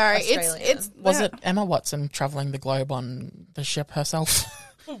time. Is it no, Australian? it's Was it Emma Watson traveling the globe on the ship herself?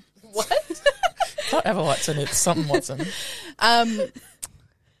 What? It's not Emma Watson, it's something Watson.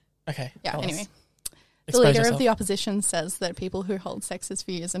 Okay. Yeah, tell us. anyway. The Expose leader yourself. of the opposition says that people who hold sexist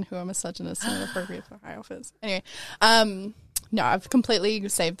views and who are misogynist are inappropriate for high office. Anyway, no, I've completely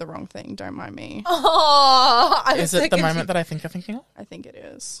saved the wrong thing. Don't mind me. Oh, I was Is it the thinking- moment that I think you're thinking of? I think it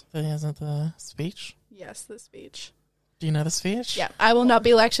is. Is it the speech? Yes, the speech. Do you know the speech? Yeah, I will not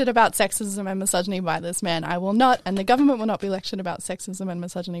be lectured about sexism and misogyny by this man. I will not, and the government will not be lectured about sexism and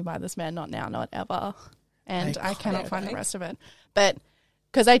misogyny by this man. Not now, not ever. And I cannot find the rest of it. But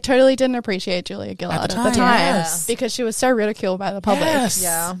because I totally didn't appreciate Julia Gillard at the time, yes. because she was so ridiculed by the public. Yes.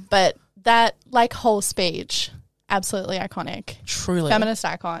 Yeah. But that like whole speech, absolutely iconic. Truly. Feminist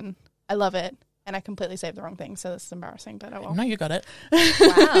icon. I love it. And I completely saved the wrong thing, so this is embarrassing, but oh well. No, you got it.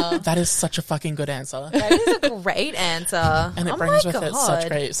 Wow. That is such a fucking good answer. That is a great answer. And it Oh brings my with it such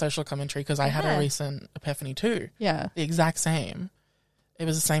God. great social commentary because I had Yeah. a recent epiphany too. Yeah. The exact same. It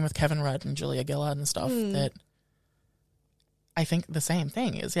was the same with Kevin Rudd and Julia Gillard and stuff that I think the same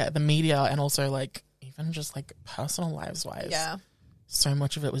thing is, the media and also like even just like personal lives wise. Yeah. So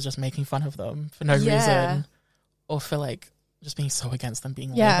much of it was just making fun of them for no Yeah. reason or for like just being so against them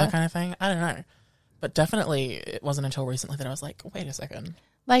being Yeah. labor kind of thing. I don't know. But definitely it wasn't until recently that I was like, wait a second.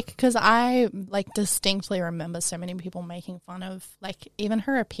 Like, because I, like, distinctly remember so many people making fun of, like, even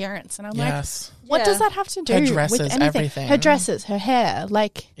her appearance. And I'm Yes. like, what Yeah. does that have to do Her dresses, with anything? everything. Her dresses, her hair,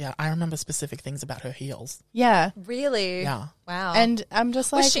 like, Yeah, I remember specific things about her heels. yeah. Really? Yeah. Wow. And I'm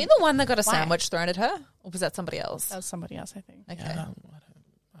just like, was she the one that got a why? sandwich thrown at her? Or was that somebody else? That was somebody else, I think. Okay. Yeah, I don't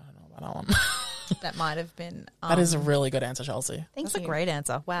know about that one. that might have been. That is a really good answer, Chelsea. That's a great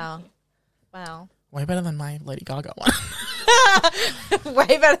answer. Wow. Way better than my Lady Gaga one.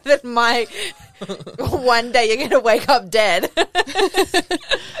 Way better than my one day you're going to wake up dead.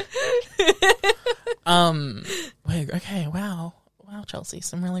 Wait, okay, wow, Chelsea,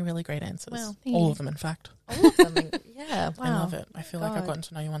 some really, really great answers. Wow, all of them, in fact. All of them. Yeah, wow. I love it. I feel like I've gotten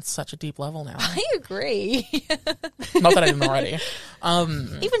to know you on such a deep level now. I agree. Not that I didn't already.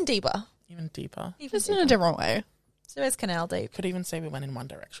 Even deeper. Even deeper. Just in a different way. Suez Canal deep. Could even say we went in one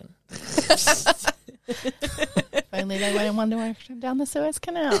direction. If only they went in one direction down the Suez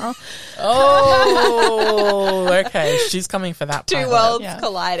Canal. Oh, okay. She's coming for that. Two worlds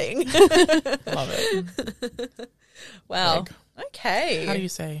colliding. Love it. Wow. Wig. Okay. How do you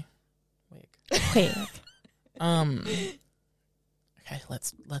say wig? Wig. Okay,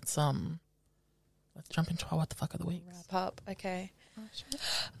 let's jump into our what the fuck of the week. Wrap up. Okay.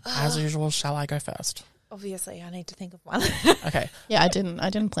 As usual, shall I go first? Obviously, I need to think of one. Okay. Yeah, I didn't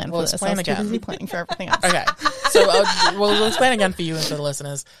plan We'll for this. explain I was too again. busy planning for everything else. Okay. So we'll explain again for you and for the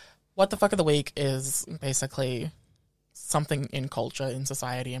listeners. What the fuck of the week is basically something in culture, in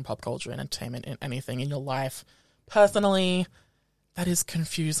society, in pop culture, in entertainment, in anything in your life, personally, that is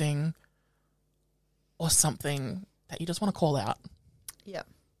confusing or something that you just want to call out. Yeah.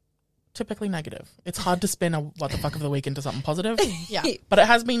 Typically negative. It's hard to spin a what the fuck of the week into something positive. Yeah. But it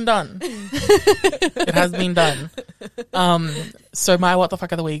has been done. It has been done. So my what the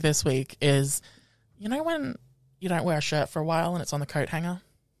fuck of the week this week is, you know when you don't wear a shirt for a while and it's on the coat hanger?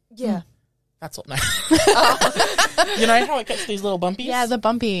 Yeah. That's all. No. You know how it gets these little bumpies? Yeah, the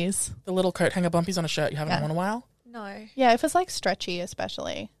bumpies. The little coat hanger bumpies on a shirt you haven't worn in a while? No. Yeah, if it's like stretchy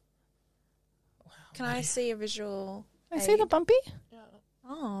especially. Can I see a visual? I see the bumpy.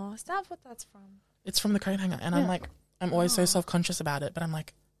 Oh, is that what that's from? It's from the coat hanger. And I'm like, I'm always so self-conscious about it, but I'm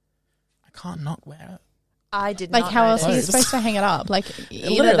like, I can't not wear it. I did Like not how know else are you this. supposed to hang it up? Like either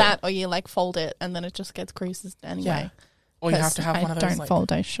Literally. that or you like fold it and then it just gets creases anyway. Yeah. Or you have to have one of those. I don't like,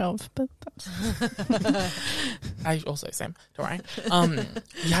 fold, I shove, but that's I also same. Don't worry.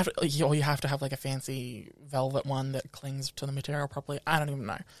 You have to have like a fancy velvet one that clings to the material properly. I don't even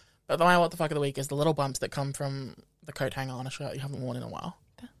know. But my what the fuck of the week is the little bumps that come from the coat hanger on a shirt you haven't worn in a while.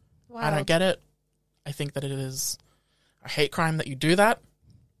 Wow. I don't get it. I think that it is a hate crime that you do that.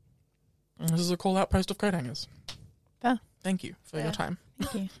 And this is a call out post of coat hangers. fair. Thank you for your time.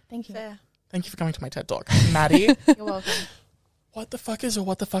 Thank you. Thank you. Fair. Thank you for coming to my TED Talk. Maddie, You're welcome. what the fuck is your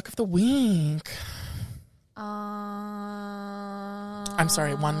what the fuck of the week? I'm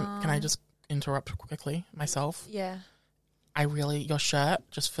sorry, can I just interrupt quickly myself? Yeah. Your shirt,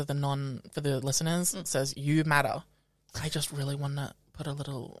 just for the listeners, says you matter. I just really want to put a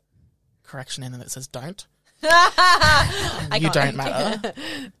little correction in that says don't. You don't matter.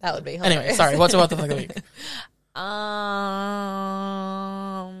 That would be hilarious. Anyway, sorry, what's what the fuck of the week?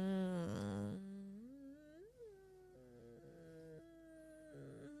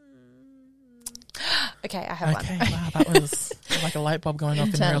 Okay, I have Okay, wow, that was like a light bulb going off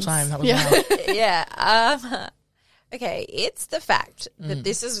in real Intense. time. That was Yeah. wild. one. Yeah. Okay, it's the fact that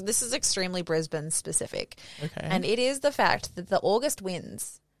this is extremely Brisbane specific. Okay. And it is the fact that the August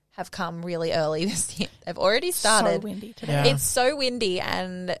winds have come really early this year. They've already started. So windy today. Yeah. It's so windy,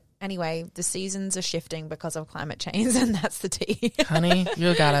 and anyway, the seasons are shifting because of climate change, and that's the tea. Honey,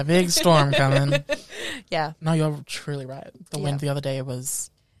 you got a big storm coming. Yeah. No, you're truly right. The Yeah. wind the other day was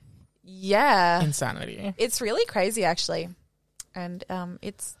Yeah. insanity. It's really crazy, actually. And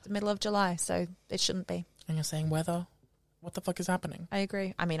it's the middle of July, so it shouldn't be. And you're saying weather? What the fuck is happening? I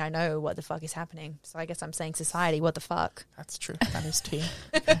agree. I mean, I know what the fuck is happening, so I guess I'm saying society, what the fuck? That's true. That is tea.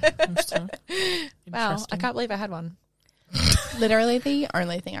 Okay. Wow, I Interesting. can't believe I had one. Literally the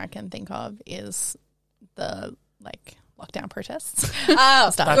only thing I can think of is the like lockdown protests.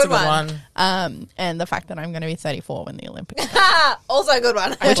 Oh, That's a good good one. And the fact that I'm going to be 34 when the Olympics Also a good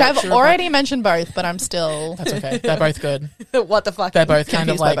one. which thought I've you were already mentioned both, but I'm still That's okay. They're both good. What the fuck? They're both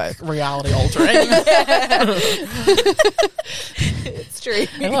kind of Confused by like both. reality altering. It's true.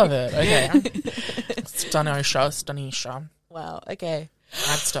 I love it. Okay. Stanisha. Wow, okay.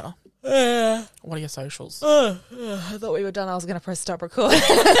 Adster. What are your socials? I thought we were done. I was going to press stop record.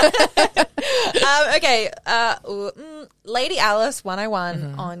 Okay. Lady Alice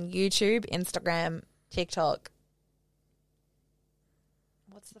 101 on YouTube, Instagram, TikTok.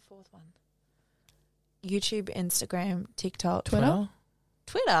 What's the fourth one? YouTube, Instagram, TikTok, Twitter.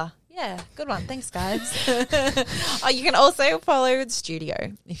 Twitter. Yeah, good one. Thanks, guys. You can also follow the studio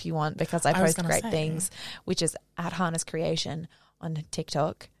if you want, because I I was post gonna great say. things, which is at Harness Creation on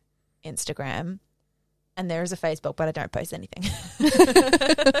TikTok, Instagram, And there is a Facebook, but I don't post anything.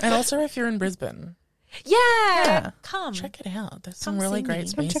 And also, if you're in Brisbane, come. check it out. There's some Come really see great me.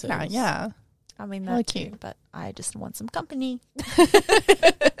 spaces. Check it out. Yeah. I mean, Really that too, cute. but I just want some company.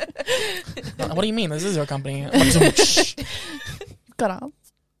 What do you mean? This is your company. Got up.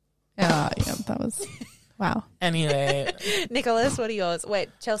 Yeah, that was wow. Anyway, Nicholas, what are yours? Wait,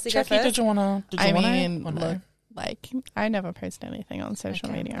 Chelsea, go Chucky, first? did you want to? I mean, or no? look, like I never post anything on social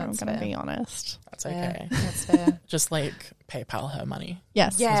Okay, media. I'm that's gonna fair. be honest. That's okay. That's fair. Just like PayPal her money.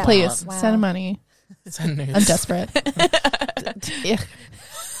 Yes, Yeah. please Wow. send money. Send nudes. I'm desperate.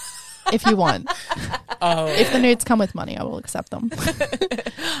 If you want, Oh, if the nudes come with money, I will accept them.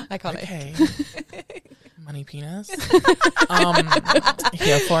 Iconic. okay. Money penis.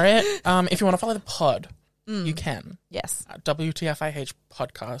 Here for it. If you want to follow the pod, you can. Yes. WTFIH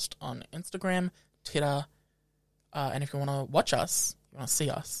podcast on Instagram, Twitter, and if you want to watch us, you want to see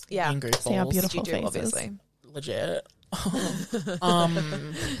us, Yeah. being goofballs, See our beautiful You do, faces. obviously. legit.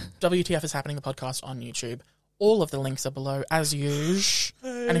 WTF is happening, the podcast on YouTube. All of the links are below as usual.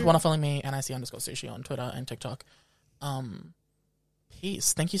 And if you want to follow me, NIC_sushi on Twitter and TikTok.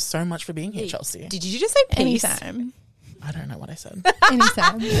 Peace. Thank you so much for being here, Chelsea. Did you just say peace? Anytime. I don't know what I said.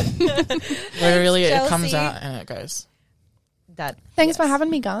 Anytime. Literally, it Chelsea. comes out and it goes. Thanks for having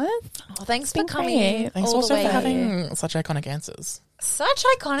me, guys. Well, thanks for been coming. great. Thanks all also the way for here. having such iconic answers. Such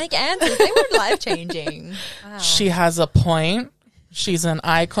iconic answers. They were life changing. Wow. She has a point. She's an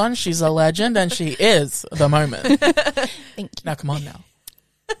icon. She's a legend, and she is the moment. Thank you. Now, come on now.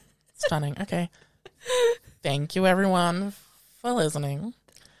 Stunning. Okay. Thank you, everyone, for listening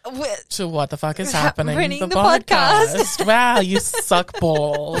to What the Fuck is Happening, Running the the podcast. podcast. Wow, you suck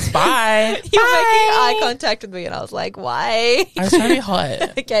balls. Bye. You were making eye contact with me, and I was like, why? I was trying to be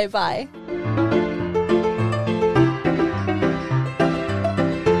hot. Okay, bye.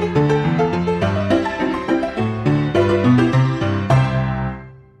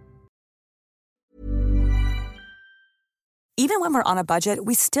 Even when we're on a budget,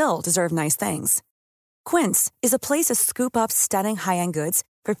 we still deserve nice things. Quince is a place to scoop up stunning high-end goods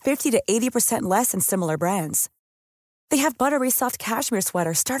for 50 to 80% less than similar brands. They have buttery soft cashmere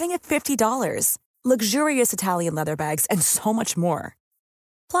sweaters starting at $50, luxurious Italian leather bags, and so much more.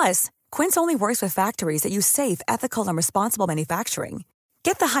 Plus, Quince only works with factories that use safe, ethical, and responsible manufacturing.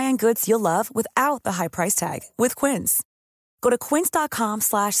 Get the high-end goods you'll love without the high price tag with Quince. Go to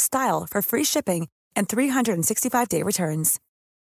quince.com/style for free shipping and 365-day returns.